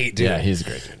great dude. Yeah, he's a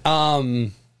great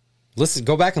dude.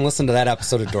 Go back and listen to that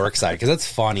episode of Dorkside because it's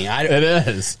funny. It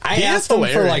is. I He is asked him for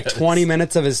hilarious. like 20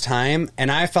 minutes of his time,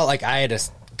 and I felt like I had to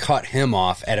cut him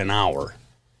off at an hour.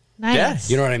 Nice. Yeah.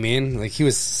 You know what I mean? Like, he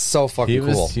was so fucking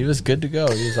cool. He was good to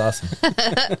go. He was awesome.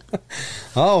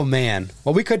 Oh, man.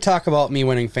 Well, we could talk about me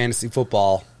winning fantasy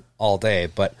football all day,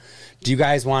 but do you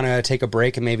guys want to take a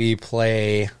break and maybe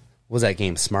play, what was that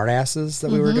game, Smartasses that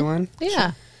we were doing?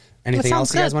 Yeah. Anything That else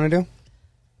sounds you guys good. want to do?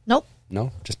 Nope.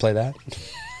 No? Just play that?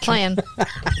 Playing.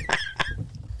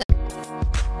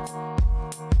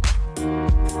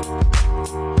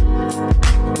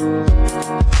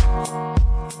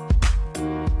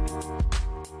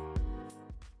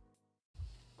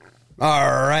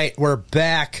 All right, we're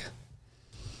back.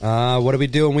 What are we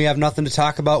doing? We have nothing to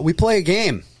talk about. We play a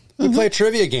game. We play a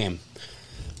trivia game.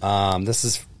 This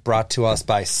is brought to us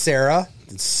by Sarah.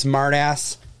 It's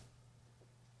Smartass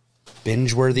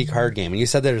binge-worthy card game. And you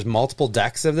said there's multiple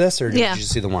decks of this, or did Yeah. you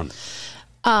just see the one?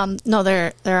 No,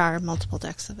 there are multiple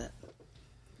decks of it.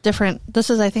 Different.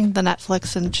 This is, I think, the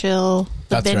Netflix and chill,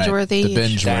 the That's right. binge-worthy. The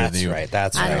binge- That's Worthy. right.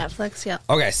 That's on right. Netflix. Yeah.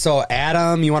 Okay, so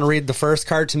Adam, you want to read the first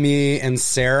card to me and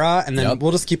Sarah, and then Yep.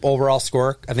 we'll just keep overall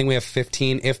score. I think we have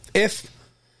 15. If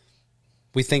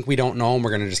we think we don't know them,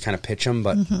 we're going to just kind of pitch them,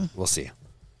 but we'll see.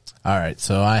 All right,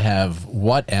 so I have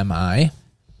What Am I?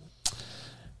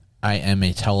 I am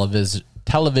a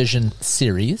television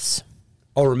series.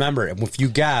 Oh, remember, if you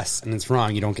guess and it's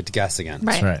wrong, you don't get to guess again.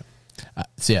 Right. That's right.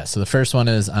 So the first one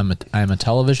is I'm a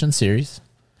television series.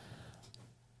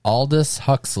 Aldous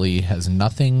Huxley has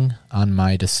nothing on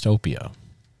my dystopia.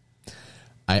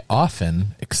 I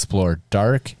often explore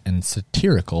dark and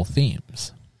satirical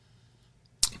themes.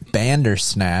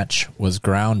 Bandersnatch was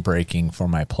groundbreaking for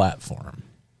my platform.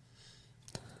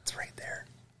 It's right there.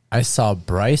 I saw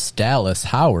Bryce Dallas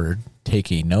Howard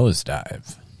take a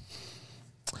nosedive.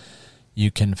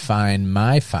 You can find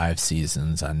my 5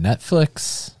 seasons on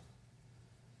Netflix.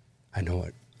 I know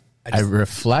it. I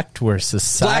reflect where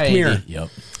society. Mirror. Yep.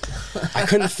 I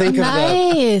couldn't think of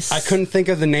Nice. I couldn't think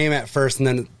of the name at first, and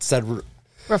then it said,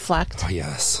 Reflect. "Oh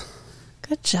yes."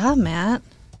 Good job, Matt.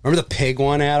 Remember the pig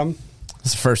one, Adam?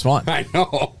 It's the first one. I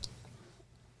know.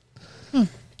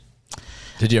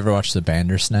 Did you ever watch the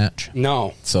Bandersnatch?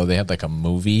 No, So they had like a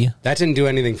movie. that didn't do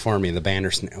anything for me. The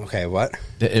Bandersnatch. Okay, what?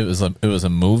 It was a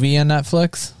movie on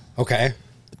Netflix, Okay.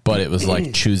 but it was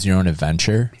like choose your own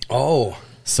adventure. Oh,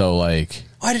 So like,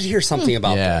 I did hear something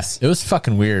about yeah, this. it was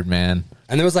fucking weird, man.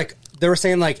 And there was like, they were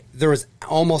saying like there was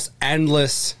almost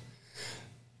endless.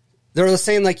 They were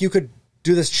saying like you could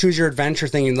do this choose your adventure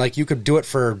thing and like you could do it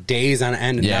for days on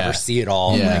end and Yeah. never see it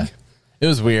all. Yeah, Like, it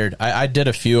was weird. I did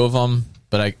a few of them,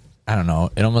 but I don't know.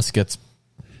 It almost gets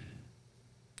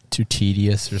too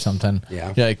tedious or something.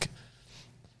 Yeah. You're like,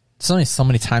 there's only so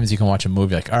many times you can watch a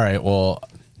movie. Like, all right, well,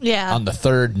 Yeah. on the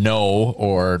third no,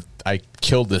 or I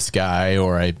killed this guy,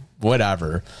 or I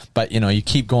whatever. But you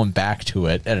keep going back to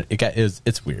it, and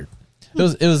it's weird. It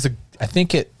was I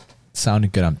think it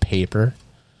sounded good on paper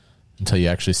until you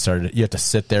actually started. You have to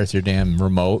sit there with your damn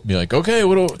remote and be like, okay,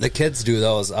 what do the kids do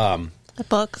those. The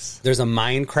books. There's a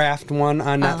Minecraft one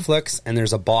on Netflix, and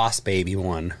there's a Boss Baby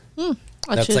one.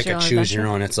 That's like a choose your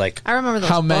own. It's like, I remember those.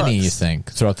 how many you books. think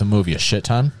throughout the movie? A shit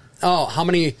ton? oh, how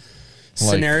many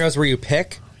scenarios where you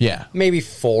pick? Yeah. Maybe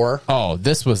 4. Oh,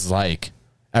 this was like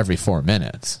every 4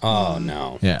 minutes. Oh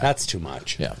no, Yeah. that's too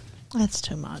much. Yeah. That's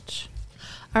too much.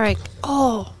 All right.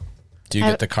 Oh, Do you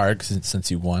get the card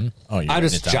since you won? Oh, you're I'm writing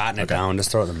just it down. jotting it Okay. down.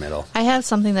 Just throw it in the middle. I have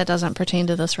something that doesn't pertain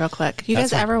to this real quick. You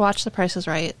That's guys fine. ever watch The Price is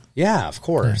Right? Yeah, of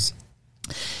course.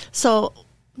 So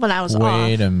when I was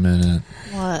Wait off, a minute.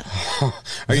 what?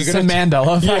 Are you Is this gonna a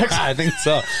Mandela Yeah, effect? I think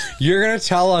so. You're gonna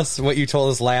tell us what you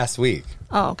told us last week.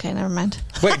 Oh, okay, never mind.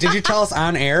 Wait, did you tell us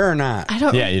on air or not? I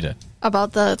don't. Yeah, you did.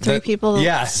 About the 3 people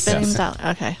yes, spinning yes. out.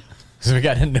 Okay. So we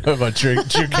got to know about Drew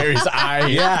Carey's eye.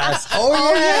 Yes.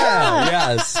 Oh, yeah.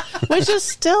 Yes. Which is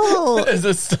still Is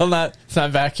it still not? It's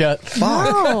not back yet.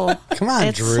 no. Come on,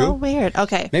 It's Drew. so weird.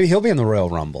 Okay. Maybe he'll be in the Royal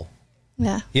Rumble.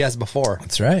 Yeah. He has before.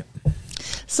 That's right.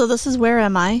 So this is Where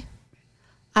Am I?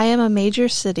 I am a major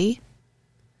city.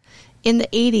 In the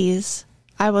 80s,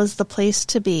 I was the place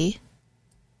to be.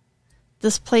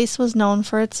 This place was known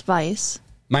for its vice.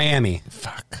 Miami.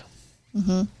 Fuck.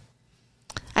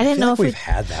 I didn't feel know like if we've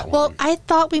had that one. Well, I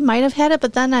thought we might have had it,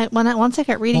 but then once I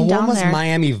got reading Well, down one was there,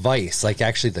 Miami Vice, like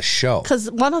actually the show.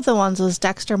 because one of the ones was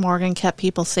Dexter Morgan kept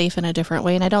people safe in a different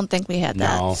way, and I don't think we had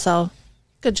that. No. So,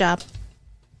 good job.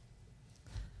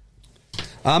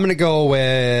 I'm going to go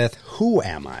with Who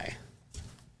Am I?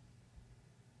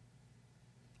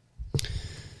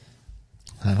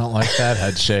 I don't like that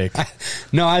head shake.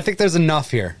 No, I think there's enough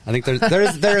here. I think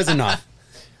there is enough.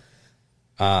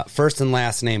 First and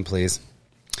last name, please.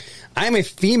 I am a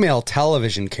female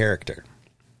television character.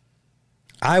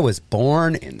 I was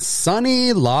born in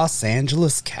sunny Los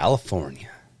Angeles, California.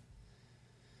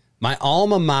 My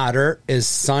alma mater is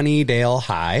Sunnydale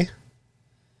High.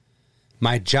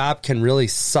 My job can really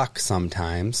suck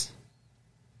sometimes.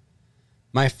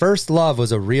 My first love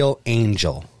was a real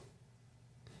angel.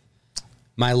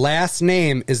 My last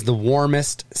name is the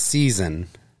warmest season.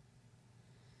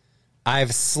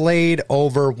 I've slayed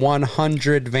over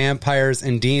 100 vampires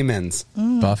and demons.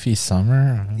 Buffy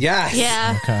Summer? Yes.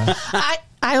 Yeah. Okay.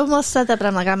 I almost said that, but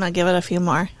I'm like, I'm going to give it a few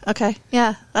more. Okay.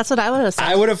 Yeah, that's what I would have said.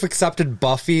 I would have accepted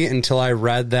Buffy until I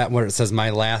read that where it says my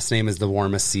last name is the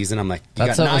warmest season. I'm like,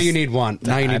 you need one.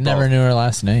 Now you need I both. never knew her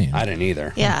last name. I didn't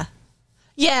either. Yeah.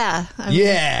 Yeah.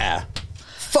 Yeah.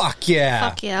 Fuck yeah.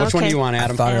 Fuck yeah, Which one do okay. you want, I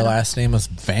Adam? thought her Adam. last name was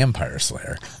Vampire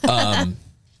Slayer.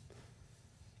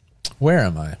 Where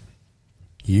am I?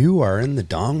 You are in the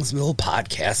Dongsville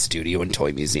Podcast Studio and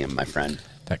Toy Museum, my friend.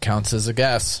 That counts as a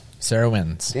guess. Sarah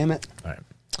wins. Damn it. All right.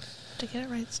 To get it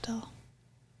right still.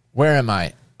 Where am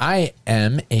I? I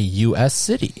am a U.S.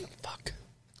 city. Fuck.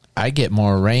 I get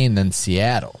more rain than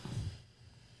Seattle.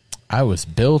 I was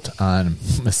built on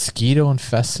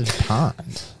mosquito-infested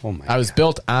pond. Oh my I was God.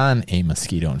 built on a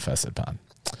mosquito-infested pond.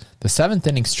 The seventh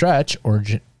inning stretch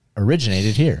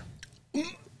originated here.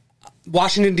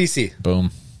 Washington, D.C.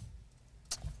 Boom.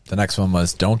 The next one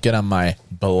was don't get on my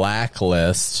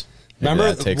blacklist. Maybe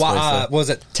Remember, that takes place there. was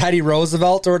it Teddy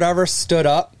Roosevelt or whatever stood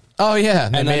up? Oh yeah,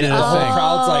 they And made then it the a whole thing.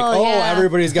 crowd's like, Oh, oh, yeah.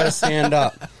 everybody's got to stand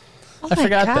up. Oh I my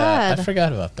forgot God. that. I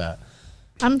forgot about that.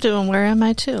 I'm doing Where Am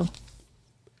I Too?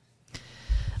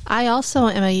 I also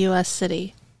am a U.S.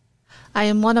 city. I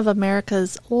am one of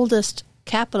America's oldest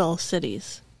capital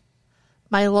cities.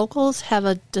 My locals have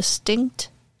a distinct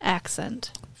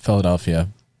accent. Philadelphia.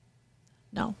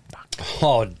 No.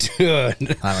 Oh,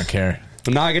 dude. I don't care.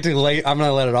 Now I get to lay, I'm going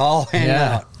to let it all hang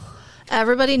Yeah. out.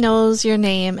 Everybody knows your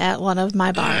name at one of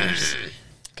my bars.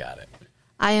 Got it.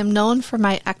 I am known for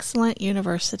my excellent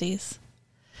universities.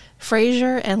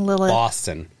 Fraser and Lilith.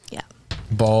 Boston. Yeah.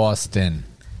 Boston.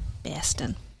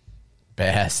 Baston.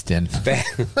 Baston.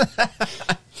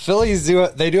 Phillies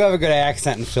they do have a good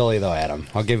accent in Philly, though, Adam.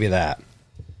 I'll give you that.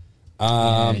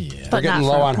 Yeah. We're But getting not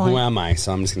low for a on point. Who Am I,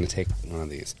 so I'm just going to take one of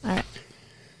these. All right.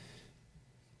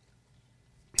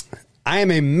 I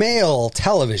am a male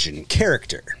television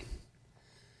character.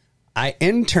 I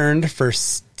interned for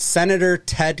Senator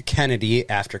Ted Kennedy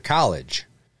after college.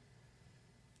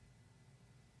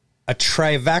 A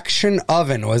Trivection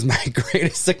oven was my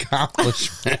greatest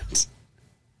accomplishment.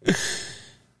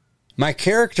 My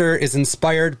character is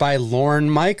inspired by Lorne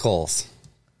Michaels.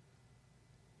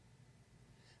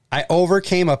 I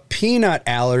overcame a peanut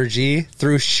allergy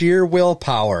through sheer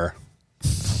willpower.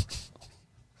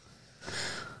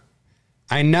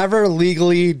 I never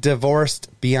legally divorced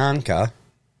Bianca.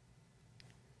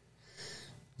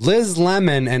 Liz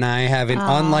Lemon and I have an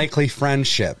unlikely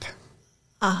friendship.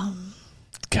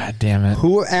 God damn it.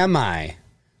 Who am I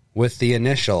with the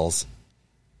initials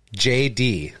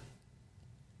JD?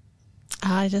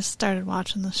 I just started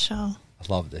watching this show. I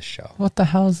love this show. What the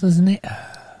hell is his name?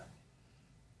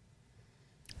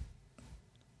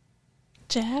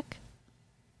 Jack?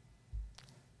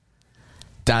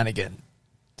 Donegan.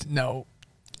 No.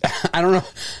 I don't know.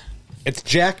 It's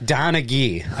Jack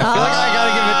Donaghy. I feel like I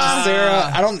gotta give it to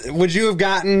Sarah. I don't. Would you have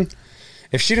gotten?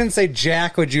 If she didn't say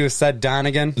Jack, would you have said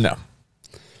Donegan? No.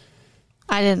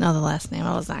 I didn't know the last name.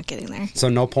 I was not getting there. So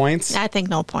no points. I think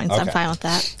no points. I'm Okay. fine with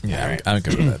that. Yeah, All right. I'm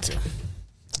good with that too.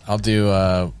 I'll do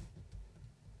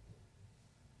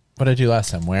what did I do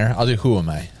last time? Where? I'll do Who Am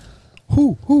I?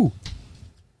 Who?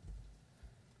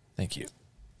 Thank you.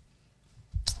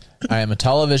 I am a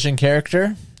television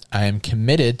character. I am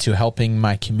committed to helping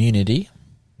my community.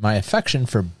 My affection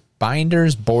for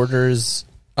Binders, Borders.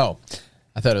 Oh,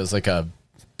 I thought it was like a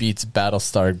Beats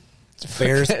Battlestar.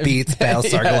 Bears beats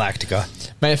Battlestar Yeah.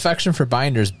 Galactica. My affection for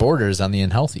Binders, Borders on the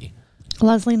unhealthy.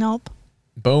 Leslie Nope.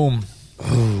 Boom.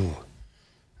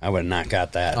 I would have not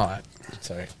got that. Oh,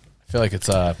 sorry. I feel like it's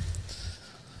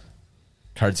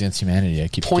Cards Against Humanity. I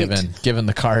keep Point. giving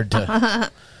the card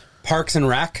to. Parks and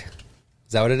Rec.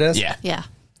 Is that what it is? Yeah. Yeah.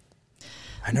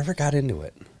 I never got into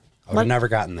it. I would have never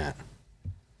gotten that.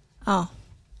 Oh,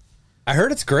 I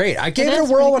heard it's great. I gave it a is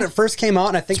whirl pretty when good. it first came out,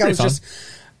 and I think I was pretty just.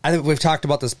 I think we've talked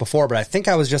about this before, but I think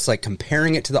I was just like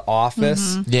comparing it to The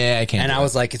Office, Yeah, I can't. and do I it.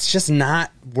 was like, it's just not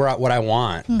what I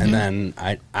want. And then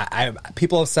I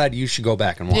people have said you should go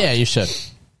back and watch. yeah, you should.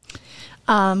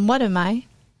 what am I?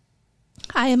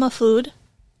 I am a food.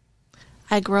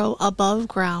 I grow above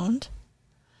ground.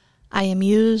 I am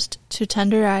used to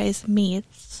tenderize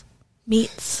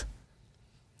meats.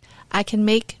 I can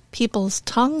make people's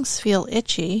tongues feel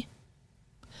itchy.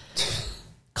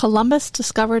 Columbus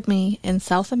discovered me in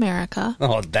South America.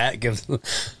 Oh, that gives.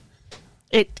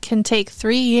 It can take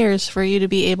 3 years for you to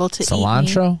be able to eat me.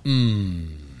 Cilantro?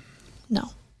 No.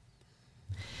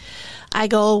 I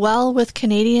go well with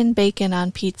Canadian bacon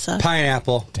on pizza.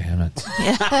 Pineapple. Damn it.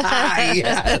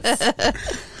 Yes.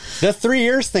 The 3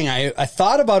 years thing, I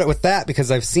thought about it with that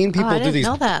because I've seen people I do didn't these.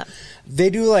 know that. They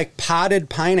do like potted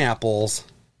pineapples.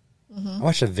 I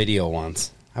watched a video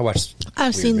once.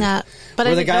 I've seen that, but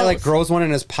where I the didn't guy know like it was- grows one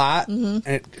in his pot, and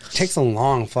it takes a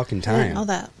long fucking I didn't know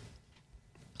time.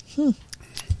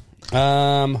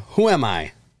 that. Who am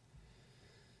I?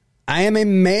 I am a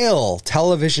male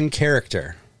television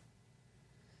character.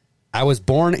 I was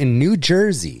born in New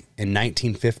Jersey in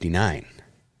 1959.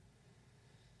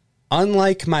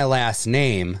 Unlike my last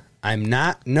name, I'm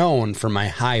not known for my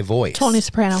high voice. Tony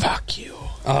Soprano. Fuck you.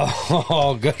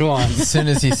 Oh, good one. As soon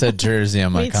as he said Jersey,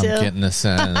 I'm Me like, I'm too. getting this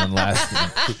in. And then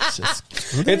last it's just,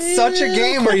 It's such a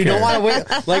game where you don't want to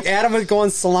wait. Like Adam was going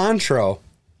cilantro.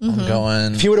 I'm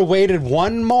going, If you would have waited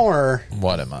one more,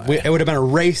 what am I? it would have been a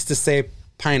race to say Got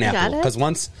pineapple. it? Because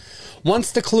once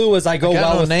the clue was I go got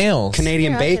well no with nails.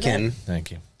 Canadian Yeah, I get bacon,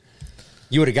 Thank you.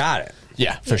 you would have got it.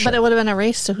 Yeah, for sure. But it would have been a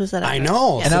race to who's that? I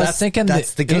know. and So I was that's- thinking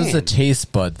that's the it was a game.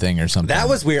 taste bud thing or something. That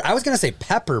was weird. I was going to say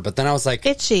pepper, but then I was like,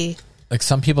 Itchy. like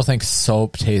some people think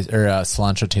soap taste or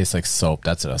cilantro tastes like soap.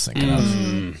 That's what I was thinking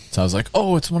of. So I was like,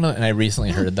 oh, it's one of. And I recently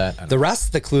heard that. I don't the rest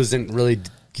of the clues didn't really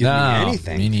give know. me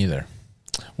anything. Me neither.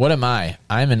 What am I?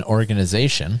 I'm an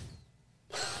organization.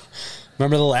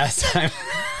 Remember the last time?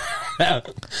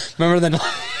 Remember the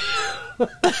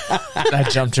I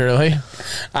jumped early.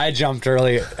 I jumped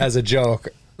early as a joke,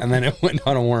 and then it went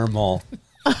down a wormhole.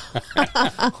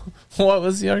 What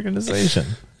was the organization?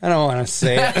 I don't want to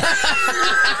say it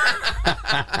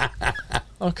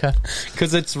Okay.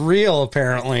 because it's real,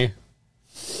 apparently.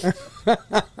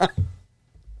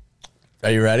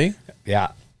 Are you ready?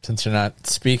 Yeah. Since you're not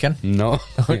speaking. No.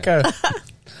 Okay.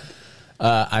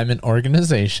 I'm an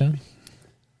organization.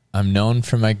 I'm known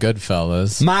for my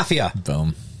Goodfellas. Mafia.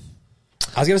 Boom.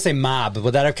 I was going to say mob, but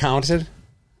would that have counted?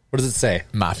 What does it say?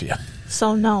 Mafia.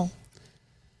 So no.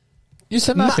 You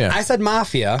said mafia. I said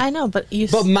mafia, I know, but you.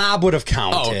 but mob would have oh,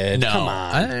 counted. no. Come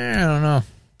on. I don't know.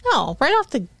 no, right off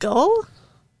the go.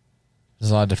 There's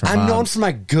a lot of different I'm known mobs. for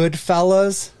my good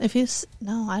fellas. If you.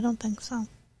 No, I don't think so.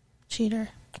 Cheater.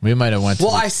 We might have went to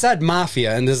Well, I said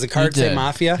mafia, and does the card You say did.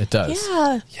 mafia? It does.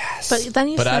 Yeah. Yes. But then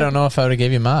you. But said, I don't know if I would have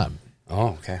gave you mob. Oh,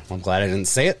 okay. Well, I'm glad I didn't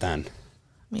say it then.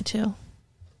 Me too.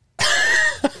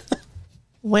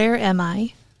 Where am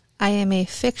I? I am a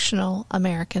fictional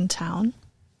American town.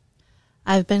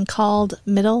 I've been called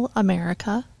Middle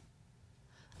America.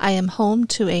 I am home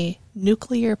to a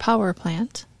nuclear power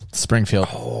plant. Springfield.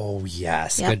 Oh,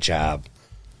 yes. Yep. Good job.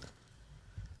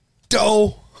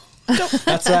 Doe. That's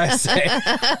what I say.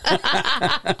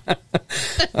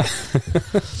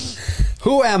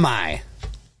 Who am I?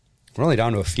 We're only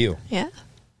down to a few. Yeah.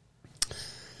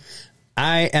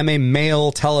 I am a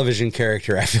male television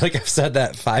character. I feel like I've said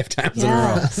that 5 times in a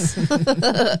row.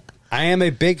 Yes. I am a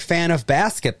big fan of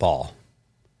basketball.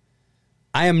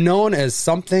 I am known as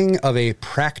something of a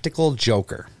practical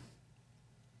joker.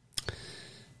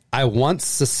 I once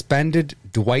suspended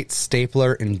Dwight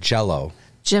Stapler in Jell-O.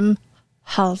 Jim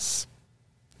House.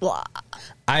 Blah.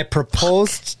 I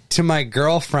proposed to my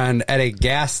girlfriend at a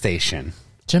gas station.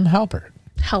 Jim Halpert.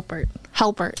 Halpert.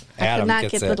 Halpert. I Adam could not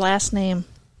gets get it. the last name.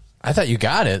 I thought you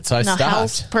got it, so I No,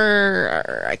 stopped.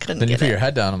 Halper. I couldn't Then you get put it. your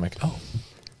head down. I'm like, oh.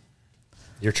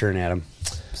 Your turn, Adam.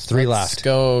 It's 3 Let's left.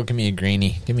 go. Give me a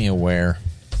greenie. Give me a where.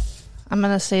 I'm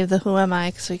going to save the who am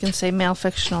I so you can say male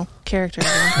fictional character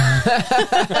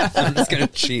again. I'm just going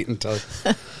to cheat until...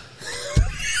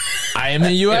 I am a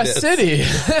U.S. It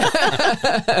is.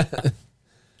 city.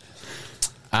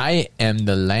 I am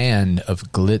the land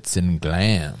of glitz and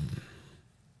glam.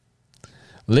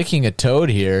 Licking a toad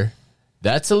here,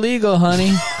 that's illegal,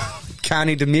 honey.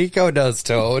 Connie D'Amico does,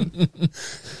 Toad.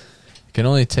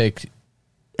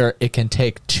 It can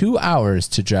take 2 hours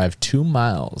to drive 2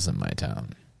 miles in my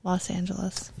town. Los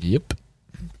Angeles. Yep.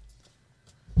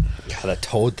 God, the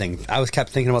Toad thing. I was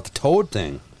kept thinking about the Toad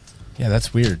thing. Yeah,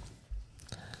 that's weird.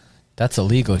 That's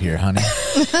illegal here, honey.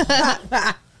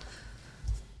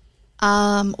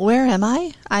 Where am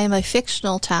I? I am a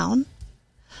fictional town.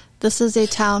 This is a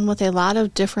town with a lot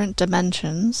of different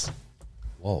dimensions.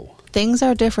 Whoa. Things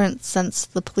are different since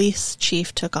the police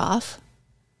chief took off.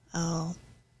 Oh.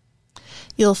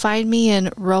 You'll find me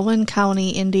in Rowan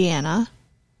County, Indiana.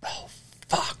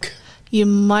 Fuck. You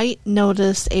might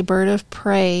notice a bird of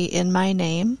prey in my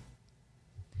name.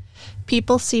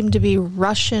 People seem to be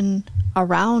rushing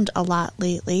around a lot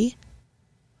lately.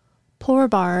 Poor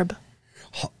Barb.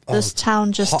 This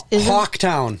town just isn't...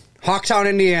 Hawktown,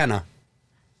 Indiana.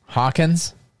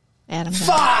 Hawkins? Adam.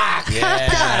 Fuck!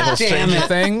 Yeah. God damn Stranger it.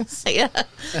 Things? Yeah.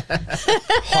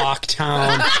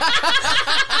 Hawktown.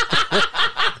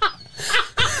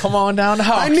 Come on down to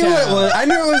Hawktown. I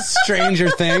knew it was Stranger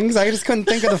Things. I just couldn't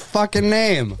think of the fucking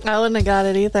name. I wouldn't have got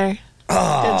it either.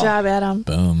 Good job, Adam.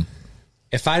 Boom.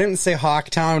 If I didn't say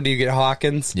Hawktown, do you get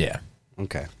Hawkins? Yeah.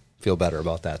 Okay. Feel better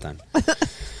about that then.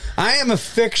 I am a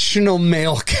fictional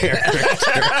male character.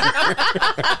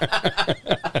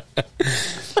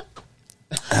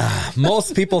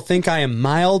 Most people think I am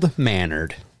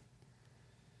mild-mannered.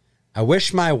 I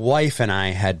wish my wife and I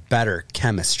had better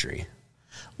chemistry.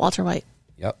 Walter White.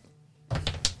 Yep.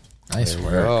 Nice There we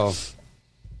work. go.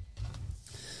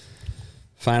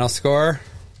 Final score?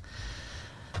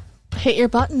 Hit your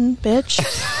button, bitch.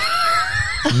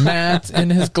 Matt in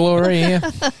his glory.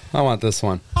 I want this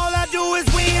one. All I do is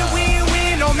win, win,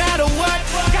 win, no matter what.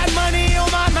 Got money on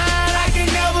my mind, I can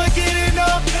never get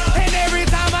enough. And every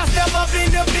time I step up in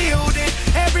the building,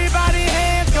 everybody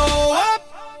hands go up.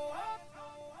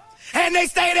 And they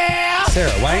stay there. Sarah,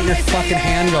 why didn't your And they fucking stay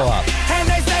hand there. go up? And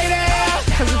they stay there.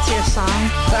 Because it's your song.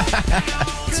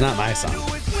 It's not my song.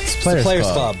 It's Players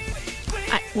Club.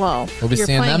 Well, We'll be you're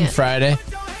seeing playing them it Friday.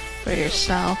 for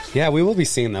yourself. Yeah, we will be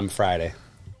seeing them Friday.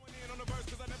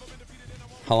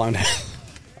 How long did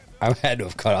I had to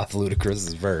have cut off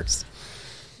Ludacris's verse.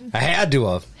 I had to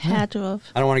have. Had to have.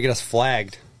 I don't want to get us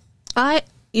flagged.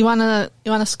 You wanna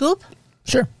scoop?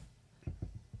 Sure.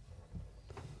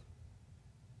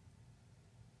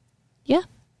 Yeah.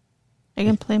 I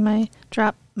can play my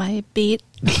beat.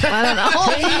 I don't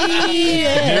know. New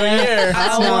Year.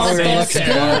 That's not what we're looking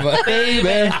for, but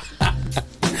baby.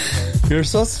 You're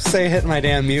supposed to say hit my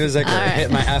damn music or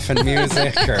hit my effing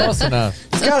music or Close enough.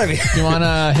 it's gotta be. You want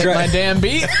to hit my damn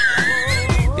beat?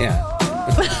 Yeah.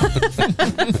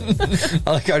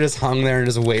 I like how I just hung there and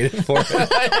just waited for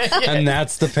it. And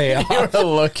that's the payoff. You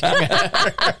were looking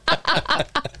at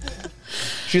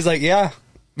She's like, yeah.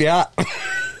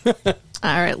 All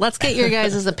right, let's get your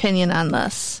guys' opinion on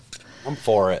this. I'm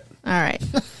for it. All right.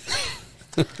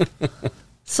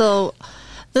 So,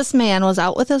 this man was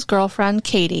out with his girlfriend,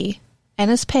 Katie, and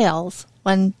his pals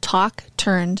when talk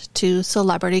turned to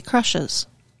celebrity crushes.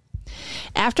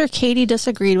 After Katie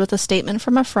disagreed with a statement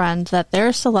from a friend that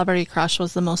their celebrity crush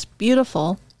was the most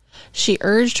beautiful, she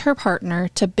urged her partner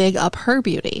to big up her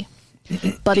beauty.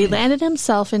 But he landed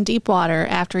himself in deep water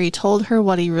after he told her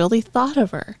what he really thought of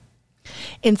her.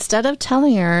 Instead of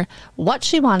telling her what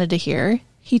she wanted to hear,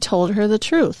 he told her the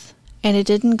truth, and it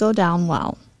didn't go down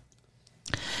well.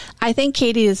 I think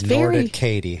Katie is Nor very did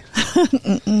Katie.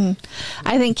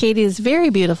 I think Katie is very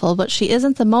beautiful, but she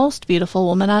isn't the most beautiful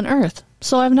woman on earth,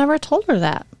 so I've never told her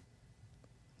that.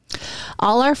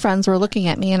 All our friends were looking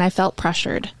at me, and I felt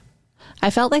pressured. I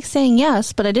felt like saying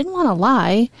yes, but I didn't want to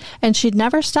lie, and she'd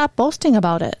never stop boasting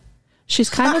about it. She's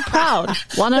kind of proud.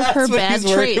 One of her bad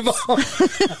traits.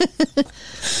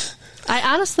 I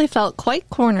honestly felt quite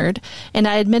cornered, and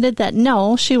I admitted that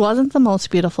no, she wasn't the most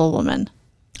beautiful woman.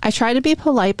 I tried to be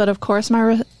polite, but of course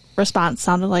my response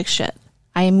sounded like shit.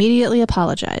 I immediately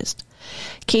apologized.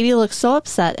 Katie looked so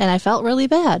upset, and I felt really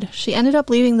bad. She ended up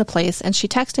leaving the place, and she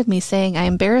texted me saying I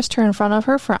embarrassed her in front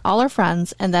of all her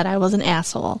friends and that I was an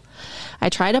asshole. I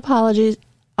tried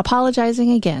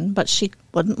apologizing again, but she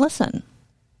wouldn't listen.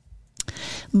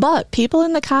 But people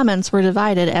in the comments were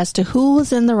divided as to who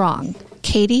was in the wrong,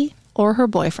 Katie or her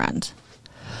boyfriend.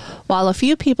 While a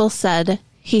few people said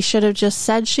he should have just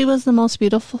said she was the most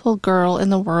beautiful girl in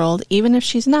the world, even if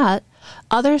she's not,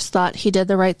 others thought he did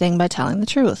the right thing by telling the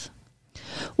truth.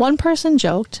 One person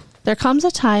joked, there comes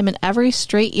a time in every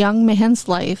straight young man's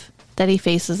life that he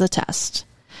faces a test.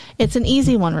 It's an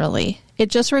easy one, really. It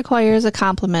just requires a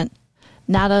compliment,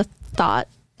 not a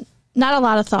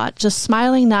lot of thought, just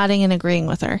smiling, nodding, and agreeing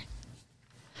with her.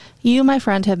 You, my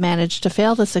friend, have managed to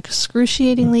fail this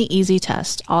excruciatingly easy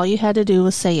test. All you had to do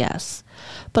was say yes.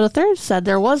 But a third said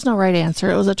there was no right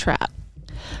answer. It was a trap.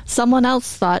 Someone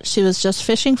else thought she was just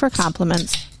fishing for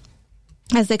compliments.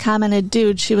 As they commented,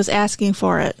 dude, she was asking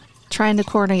for it. Trying to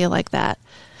corner you like that.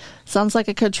 Sounds like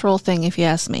a control thing if you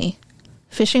ask me.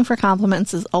 Fishing for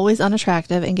compliments is always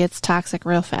unattractive and gets toxic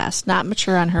real fast. Not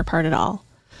mature on her part at all.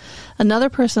 Another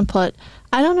person put,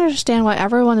 I don't understand why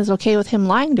everyone is okay with him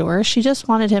lying to her. She just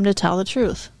wanted him to tell the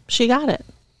truth. She got it.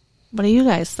 What do you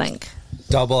guys think?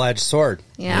 Double-edged sword.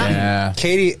 Yeah.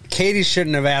 Katie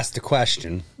shouldn't have asked the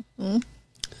question. Mm-hmm.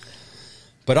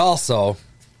 But also,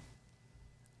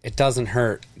 it doesn't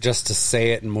hurt just to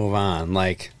say it and move on.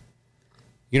 Like,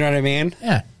 you know what I mean?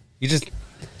 Yeah. You just...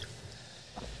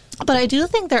 But I do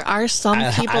think there are some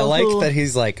people I like who... that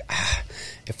he's like,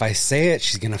 if I say it,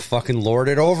 she's going to fucking lord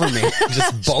it over me.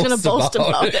 Just boast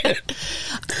about it.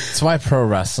 That's why pro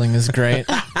wrestling is great.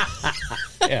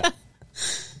 Yeah.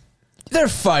 They're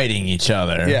fighting each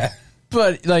other. Yeah.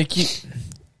 But, like,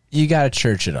 you got to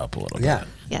church it up a little bit. Yeah.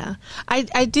 Yeah.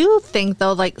 I do think,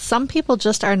 though, like, some people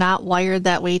just are not wired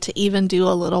that way to even do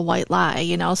a little white lie,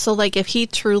 you know? So, like, if he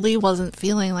truly wasn't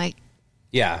feeling like...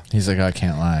 Yeah. He's like, oh, I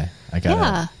can't lie. I got it.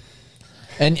 Yeah.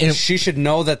 And she should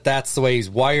know that that's the way he's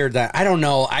wired. That I don't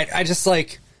know. I just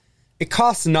like it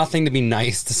costs nothing to be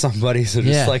nice to somebody. So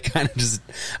just like kind of just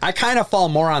I kind of fall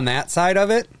more on that side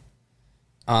of it.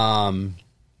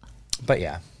 But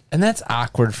yeah, and that's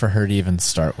awkward for her to even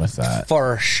start with that.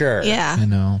 For sure. Yeah. I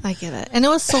know. I get it. And it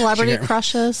was celebrity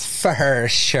crushes. For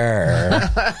sure.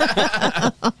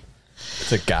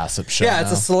 It's a gossip show. Yeah,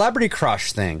 it's now. a celebrity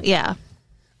crush thing. Yeah.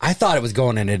 I thought it was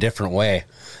going in a different way.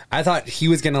 I thought he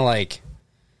was gonna like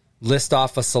list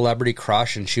off a celebrity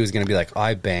crush and she was going to be like, oh,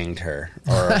 I banged her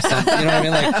or something. You know what I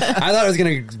mean? Like, I thought it was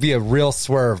going to be a real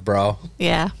swerve, bro.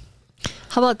 Yeah.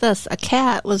 How about this? A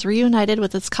cat was reunited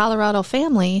with its Colorado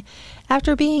family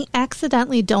after being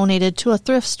accidentally donated to a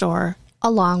thrift store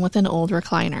along with an old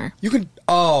recliner. You could,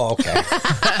 oh, okay.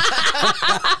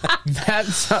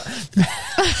 That's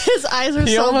His eyes are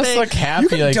he so almost big. look happy. You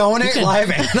can like, donate live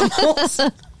animals.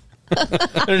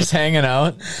 They're just hanging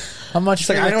out. How much? It's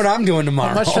like, I know what I'm doing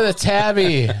tomorrow. How much for the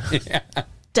tabby?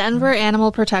 Denver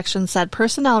Animal Protection said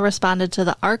personnel responded to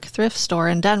the Ark thrift store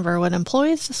in Denver when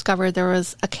employees discovered there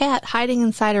was a cat hiding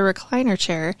inside a recliner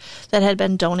chair that had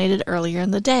been donated earlier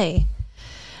in the day.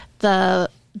 The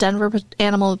Denver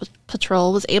Animal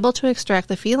Patrol was able to extract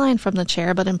the feline from the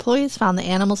chair, but employees found the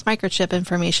animal's microchip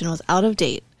information was out of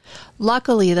date.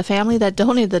 Luckily, the family that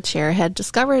donated the chair had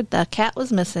discovered the cat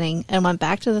was missing and went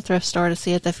back to the thrift store to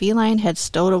see if the feline had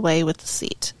stowed away with the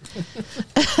seat.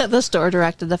 The store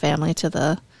directed the family to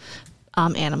the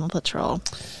Animal Patrol.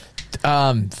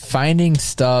 Finding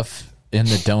stuff in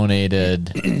the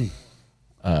donated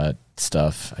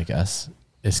stuff, I guess,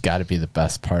 has got to be the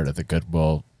best part of the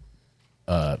Goodwill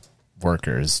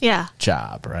workers'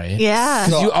 job, right? Yeah.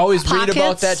 Because you always read about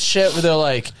Pockets. that shit where they're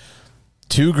like,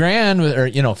 $2,000 or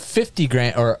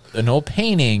 $50,000 or an old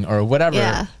painting or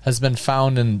whatever has been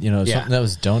found in something that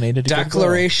was donated to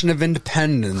Declaration of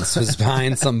Independence was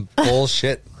behind some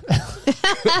bullshit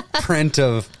print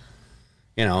of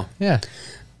Yeah.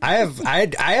 I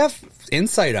have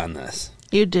insight on this.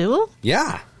 You do?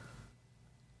 Yeah.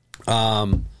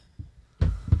 Recliner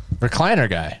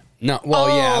guy. No,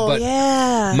 well, but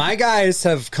yeah. my guys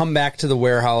have come back to the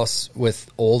warehouse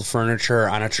with old furniture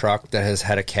on a truck that has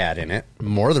had a cat in it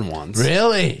more than once.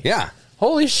 Really? Yeah.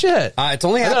 Holy shit. It's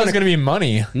only I thought it happened was going to be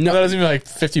money. No. I thought it was going to be like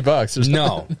 $50 or something.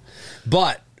 No.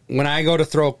 But when I go to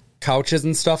throw couches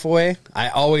and stuff away, I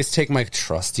always take my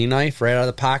trusty knife right out of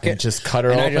the pocket. And just cut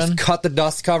her and open? I just cut the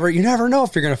dust cover. You never know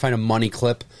if you're going to find a money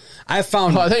clip. I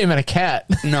found... Oh, I thought you meant a cat.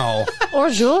 No. Or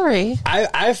jewelry.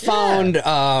 I found...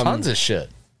 Tons of shit.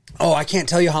 Oh, I can't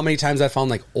tell you how many times I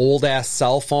found like old ass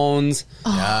cell phones,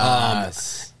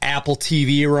 Yes. Apple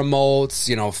TV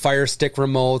remotes, Fire Stick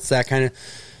remotes, that kind of.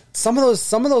 Some of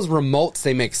those remotes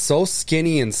they make so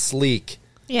skinny and sleek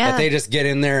that they just get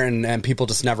in there and people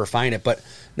just never find it. But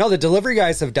no, the delivery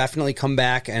guys have definitely come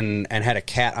back and had a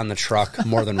cat on the truck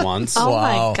more than once. Oh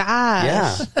Wow. my gosh.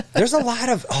 Yeah, there's a lot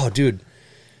of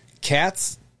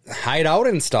cats hide out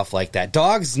and stuff like that.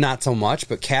 Dogs not so much,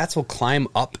 but cats will climb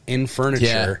up in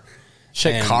furniture.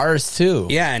 Shit, And- cars too.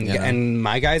 Yeah, and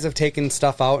my guys have taken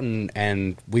stuff out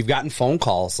and we've gotten phone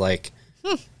calls like,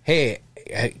 hey,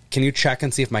 can you check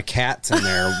and see if my cat's in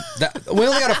there? We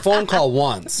only got a phone call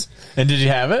once. And did you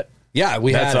have it? Yeah,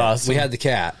 That's had awesome. We had the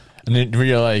cat. And then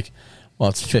you're like, well,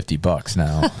 it's $50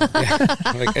 now.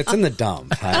 Like, it's in the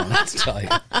dump. I don't know what to tell you.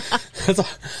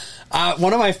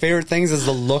 One of my favorite things is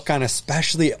the look on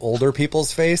especially older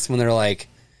people's face when they're like,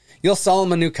 you'll sell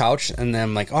them a new couch and then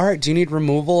I'm like, all right, do you need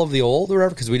removal of the old or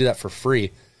whatever? Because we do that for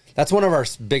free. That's one of our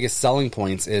biggest selling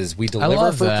points is we deliver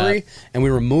love for that. free and we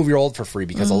remove your old for free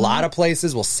because a lot of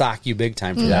places will sock you big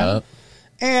time for that.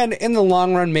 And in the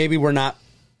long run, maybe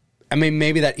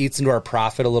maybe that eats into our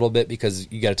profit a little bit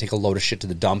because you got to take a load of shit to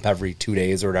the dump every 2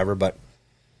 days or whatever. But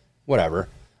whatever.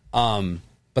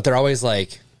 But they're always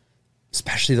like,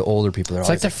 especially the older people. They're It's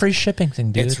like always the free shipping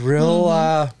thing, dude. it's real.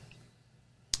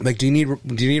 Like, do you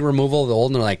need removal of the old?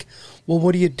 And they're like, well,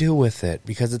 what do you do with it?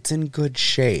 Because it's in good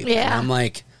shape. Yeah. And I'm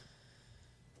like,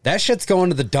 that shit's going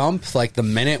to the dump. Like the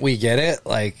minute we get it,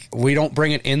 like we don't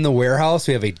bring it in the warehouse.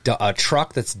 We have a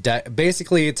truck that's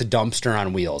basically it's a dumpster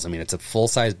on wheels. I mean, it's a full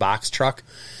size box truck.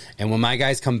 And when my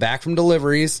guys come back from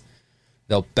deliveries,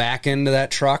 they'll back into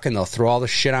that truck and they'll throw all the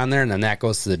shit on there, and then that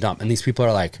goes to the dump. And these people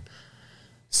are like,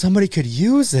 somebody could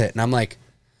use it. And I'm like,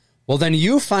 well, then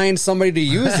you find somebody to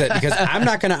use it, because I'm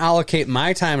not going to allocate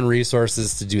my time and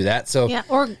resources to do that. So Yeah,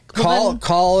 or call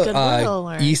Goodwill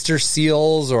or- Easter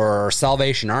Seals or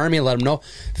Salvation Army. Let them know.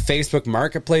 Facebook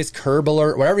Marketplace, Curb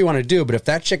Alert, whatever you want to do. But if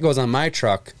that shit goes on my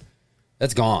truck,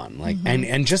 that's gone. Like,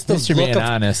 and just the least you're look being of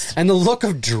honest. and the look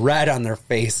of dread on their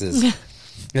faces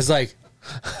is like,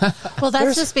 Well,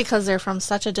 that's just because they're from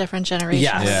such a different generation.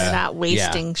 Yes. Where Yeah. they're not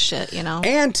wasting shit, you know?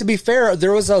 And to be fair,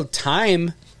 there was a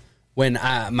time when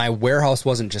my warehouse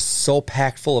wasn't just so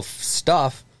packed full of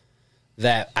stuff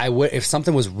that I would, if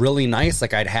something was really nice,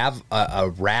 like I'd have a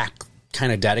rack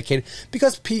kind of dedicated,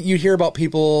 because you hear about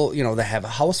people, you know, that have a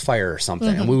house fire or something,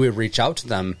 and we would reach out to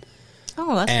them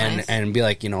Oh, that's nice. and be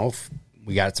like, you know,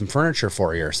 we got some furniture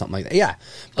for you or something like that. Yeah.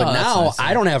 But Oh, that's now nice, yeah.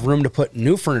 I don't have room to put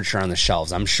new furniture on the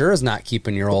shelves. I'm sure is not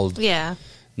keeping your old Yeah.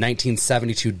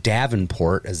 1972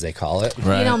 Davenport, as they call it.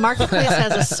 Right. You know, Marketplace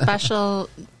has a special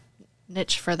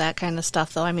niche for that kind of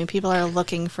stuff, though. I mean, people are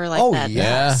looking for like Oh, that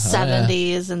yeah.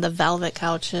 70s and the velvet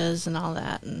couches and all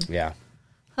that. And Yeah.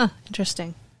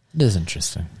 interesting. It is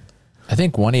interesting. I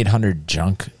think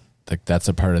 1-800-JUNK, like that's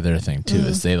a part of their thing too.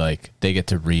 Is they get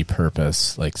to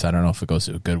repurpose. Like, so I don't know if it goes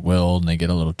to Goodwill and they get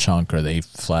a little chunk, or they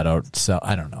flat out sell.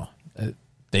 I don't know.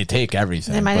 They take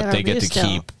everything, They might but have they a get to resale.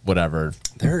 keep whatever.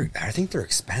 I think they're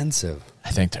expensive.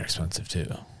 I think they're expensive too.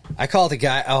 I called the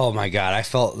guy. Oh my God.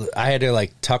 I had to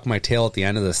like tuck my tail at the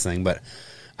end of this thing, but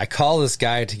I called this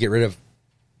guy to get rid of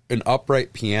an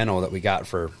upright piano that we got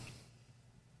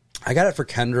I got it for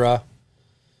Kendra.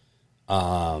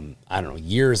 I don't know,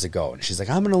 years ago. And she's like,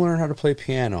 I'm going to learn how to play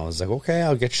piano. I was like, okay,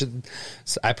 I'll get you.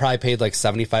 So I probably paid like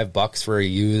 $75 for a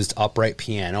used upright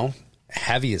piano.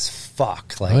 Heavy as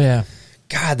fuck. Like, Oh yeah,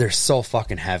 God, they're so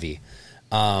fucking heavy.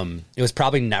 It was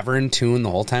probably never in tune the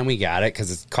whole time we got it, because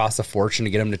it costs a fortune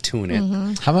to get them to tune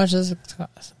it. how much does it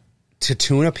cost? To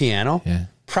tune a piano, Yeah.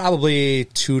 probably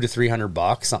 $200 to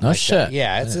 $300, something No like shit. that.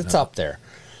 Yeah, it's up there.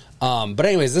 But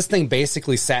anyways, this thing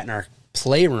basically sat in our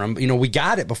playroom. You know, we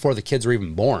got it before the kids were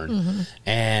even born,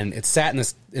 and it sat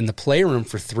in the playroom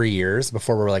for 3 years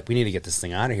before we were like, we need to get this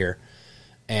thing out of here.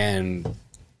 And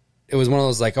it was one of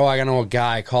those like, oh, I got to know a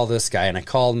guy. Call this guy, and I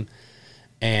called him,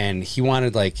 and he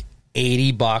wanted like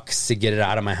 $80 to get it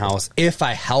out of my house if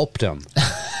I helped him.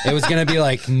 It was gonna be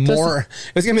like more.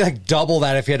 It was gonna be like double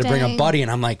that if you had to bring a Dang. buddy. And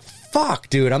I'm like, fuck,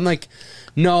 dude. I'm like,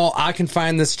 no, I can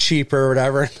find this cheaper or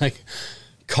whatever. Like,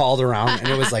 called around, and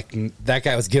it was like that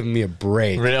guy was giving me a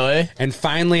break. Really? And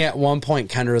finally, at one point,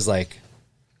 Kendra was like,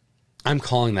 I'm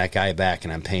calling that guy back,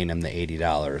 and I'm paying him the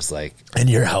 $80, like, And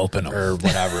you're helping them. or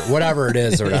whatever it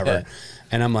is, or whatever. Yeah.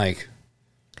 And I'm like,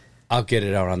 I'll get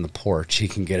it out on the porch. He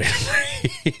can get it.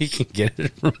 He can get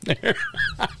it from there.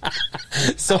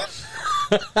 So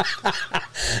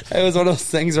it was one of those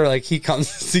things where like he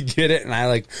comes to get it, and I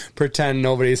like pretend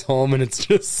nobody's home, and it's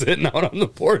just sitting out on the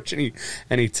porch, and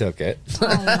he took it. Oh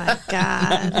my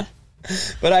God.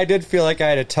 But I did feel like I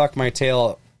had to tuck my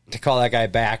tail to call that guy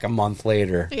back a month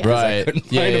later. Yeah. 'Cause I Right.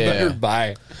 couldn't Yeah, find a yeah, better yeah.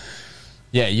 buy.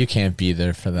 Yeah, you can't be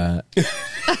there for that.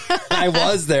 I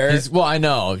was there. Well, I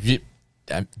know.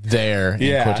 I'm there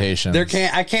in quotations.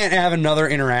 I can't have another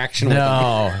interaction with him.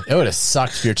 No, it would have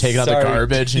sucked if you're taking out the Sorry.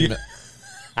 garbage. And,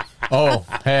 oh,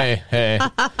 hey,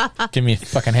 give me a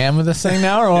fucking hand with this thing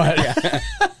now, or what?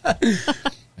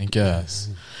 I guess.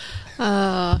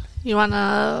 You want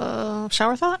a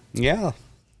shower thought? Yeah.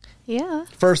 Yeah.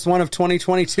 First one of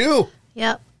 2022.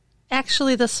 Yep.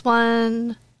 Actually, this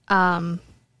one, I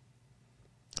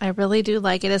really do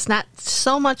like it. It's not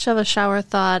so much of a shower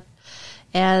thought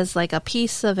as like a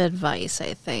piece of advice,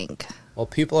 I think. Well,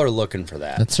 people are looking for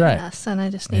that. That's right. Yes, and I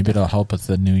just need Maybe it'll help with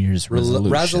the New Year's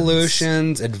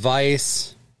Resolutions,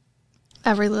 advice,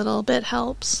 every little bit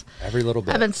helps. every little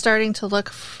bit. I've been starting to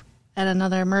look at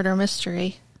another murder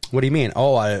mystery. What do you mean?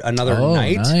 Oh, another Oh,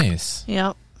 night? nice.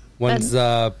 Yep. When's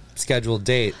the scheduled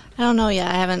date? I don't know yet.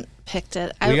 I haven't picked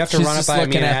it. Well, you have to She's run it just by me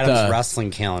looking and at Adam's the-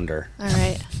 wrestling calendar, All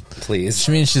right. please.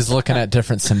 She means she's looking at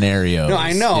different scenarios. No,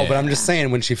 I know, Yeah. but I'm just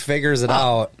saying when she figures it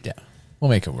out, Yeah, we'll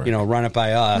make it work. you know, run it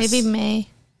by us. Maybe May.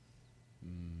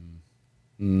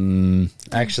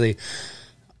 Actually,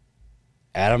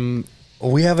 Adam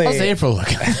We have How's April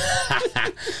looking?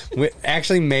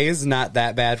 actually, May's not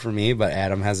that bad for me, but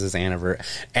Adam has his anniversary.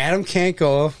 Adam can't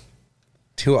go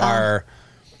to our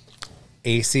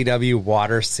ACW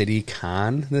Water City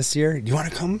Con this year. Do you want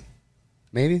to come?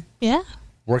 Maybe? Yeah.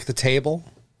 Work the table?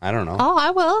 I don't know. Oh,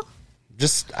 I will.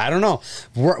 Just, I don't know.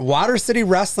 Water City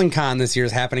Wrestling Con this year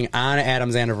is happening on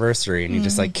Adam's anniversary, and he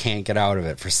just like can't get out of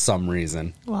it for some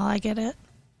reason. Well, I get it.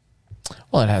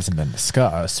 Well, it hasn't been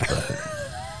discussed,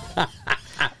 but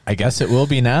I guess it will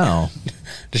be now.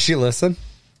 Does she listen?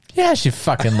 Yeah, she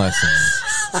fucking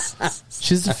listens.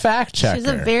 She's a fact checker. She's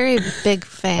a very big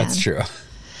fan. That's true.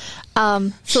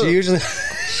 So, She usually.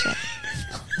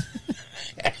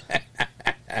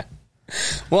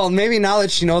 Well, maybe now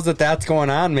that she knows that that's going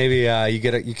on, maybe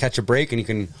you catch a break and you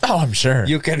can. Oh, I'm sure.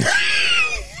 You can.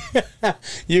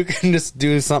 You can just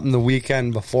do something the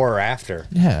weekend before or after.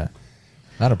 Yeah.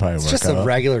 That'll probably It's work just out. a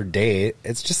regular date.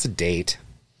 It's just a date.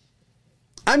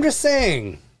 I'm just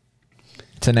saying.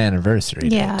 It's an anniversary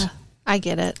yeah, date. I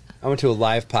get it. I went to a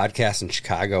live podcast in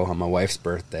Chicago on my wife's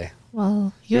birthday.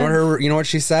 Well, You know what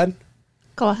she said?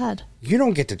 go ahead. You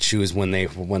don't get to choose when they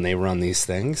run these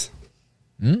things.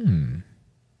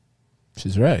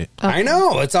 She's right. I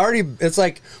know. It's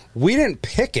like we didn't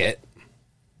pick it.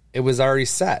 It was already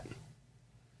set.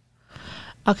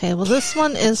 Okay, well, this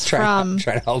one is from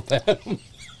Try to help that.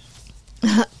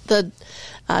 the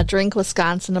Drink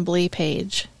Wisconsinably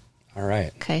page. All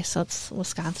right. Okay, so it's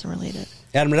Wisconsin related.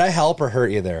 Adam, did I help or hurt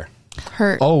you there?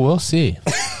 Hurt. Oh, we'll see.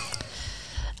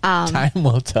 Time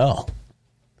will tell.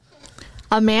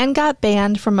 A man got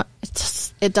banned from.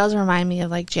 It does remind me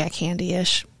of like Jack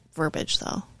Handy-ish verbiage,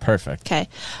 though. Perfect. Okay.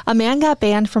 A man got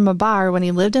banned from a bar when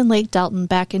he lived in Lake Delton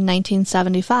back in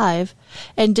 1975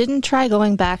 and didn't try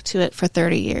going back to it for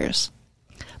 30 years.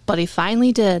 But he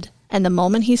finally did, and the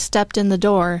moment he stepped in the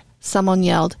door, someone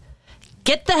yelled,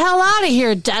 "Get the hell out of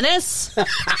here, Dennis!"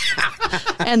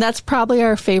 And that's probably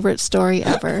our favorite story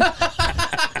ever. I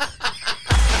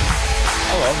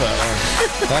love that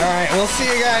one. All right. We'll see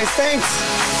you guys.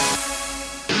 Thanks.